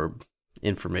and more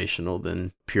informational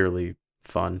than purely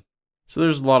fun. So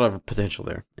there's a lot of potential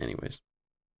there. Anyways.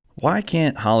 Why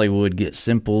can't Hollywood get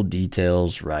simple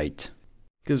details right?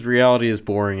 Because reality is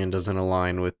boring and doesn't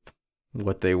align with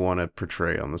what they want to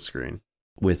portray on the screen.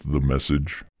 With the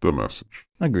message.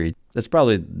 Agreed. That's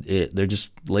probably it. They're just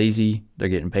lazy. They're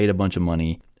getting paid a bunch of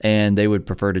money. And they would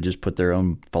prefer to just put their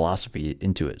own philosophy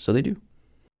into it. So they do.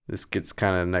 This gets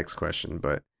kind of the next question,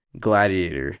 but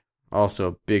Gladiator, also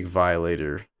a big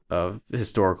violator of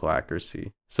historical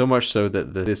accuracy. So much so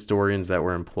that the historians that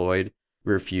were employed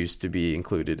refused to be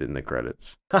included in the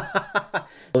credits. Well,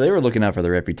 they were looking out for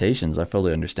their reputations. I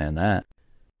fully understand that.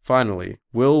 Finally,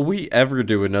 will we ever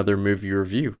do another movie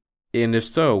review? And if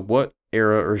so, what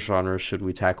era or genre should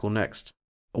we tackle next?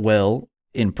 Well,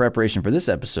 in preparation for this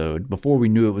episode, before we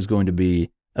knew it was going to be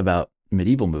about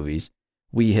medieval movies,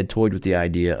 we had toyed with the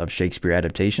idea of Shakespeare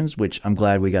adaptations, which I'm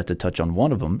glad we got to touch on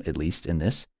one of them, at least in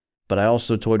this. But I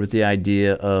also toyed with the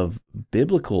idea of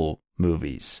biblical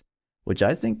movies, which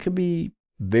I think could be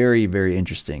very, very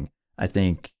interesting. I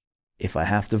think if I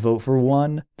have to vote for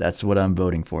one, that's what I'm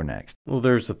voting for next. Well,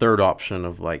 there's the third option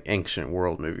of ancient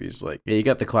world movies. You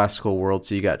got the classical world,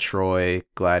 so you got Troy,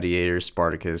 Gladiator,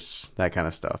 Spartacus, that kind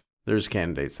of stuff. There's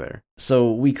candidates there.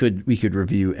 So we could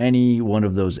review any one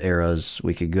of those eras.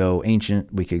 We could go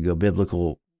ancient, we could go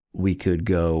biblical, we could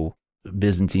go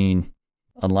Byzantine.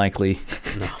 Unlikely.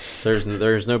 No,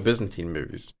 there's no Byzantine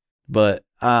movies. But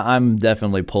I'm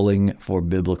definitely pulling for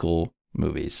biblical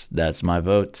movies. That's my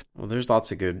vote. Well, there's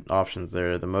lots of good options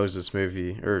there. The Moses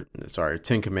movie,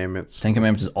 Ten Commandments. Ten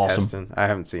Commandments is awesome. Heston. I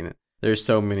haven't seen it. There's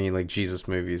so many Jesus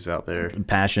movies out there.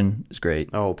 Passion is great.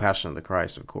 Oh, Passion of the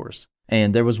Christ, of course.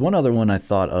 And there was one other one I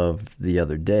thought of the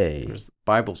other day. There's the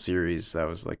Bible series. That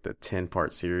was like the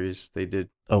 10-part series they did.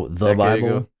 Oh, the Bible?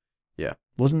 Ago. Yeah.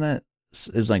 Wasn't that,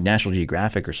 it was like National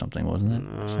Geographic or something, wasn't it?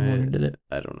 No, Someone did it?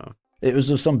 I don't know. It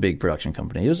was some big production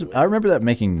company. I remember that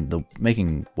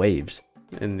making waves.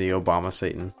 In the Obama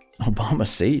Satan. Obama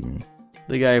Satan.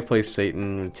 The guy who plays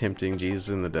Satan tempting Jesus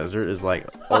in the desert is like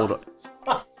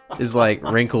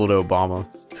wrinkled Obama.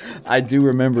 I do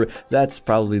remember. That's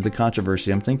probably the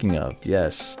controversy I'm thinking of.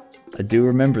 Yes, I do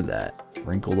remember that.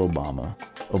 Wrinkled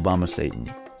Obama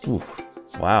Satan. Oof.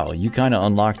 Wow, you kind of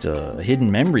unlocked a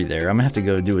hidden memory there. I'm going to have to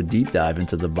go do a deep dive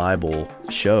into the Bible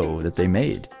show that they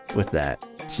made with that.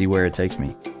 See where it takes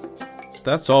me.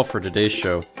 That's all for today's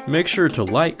show. Make sure to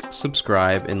like,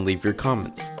 subscribe, and leave your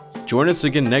comments. Join us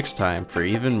again next time for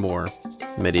even more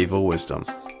medieval wisdom.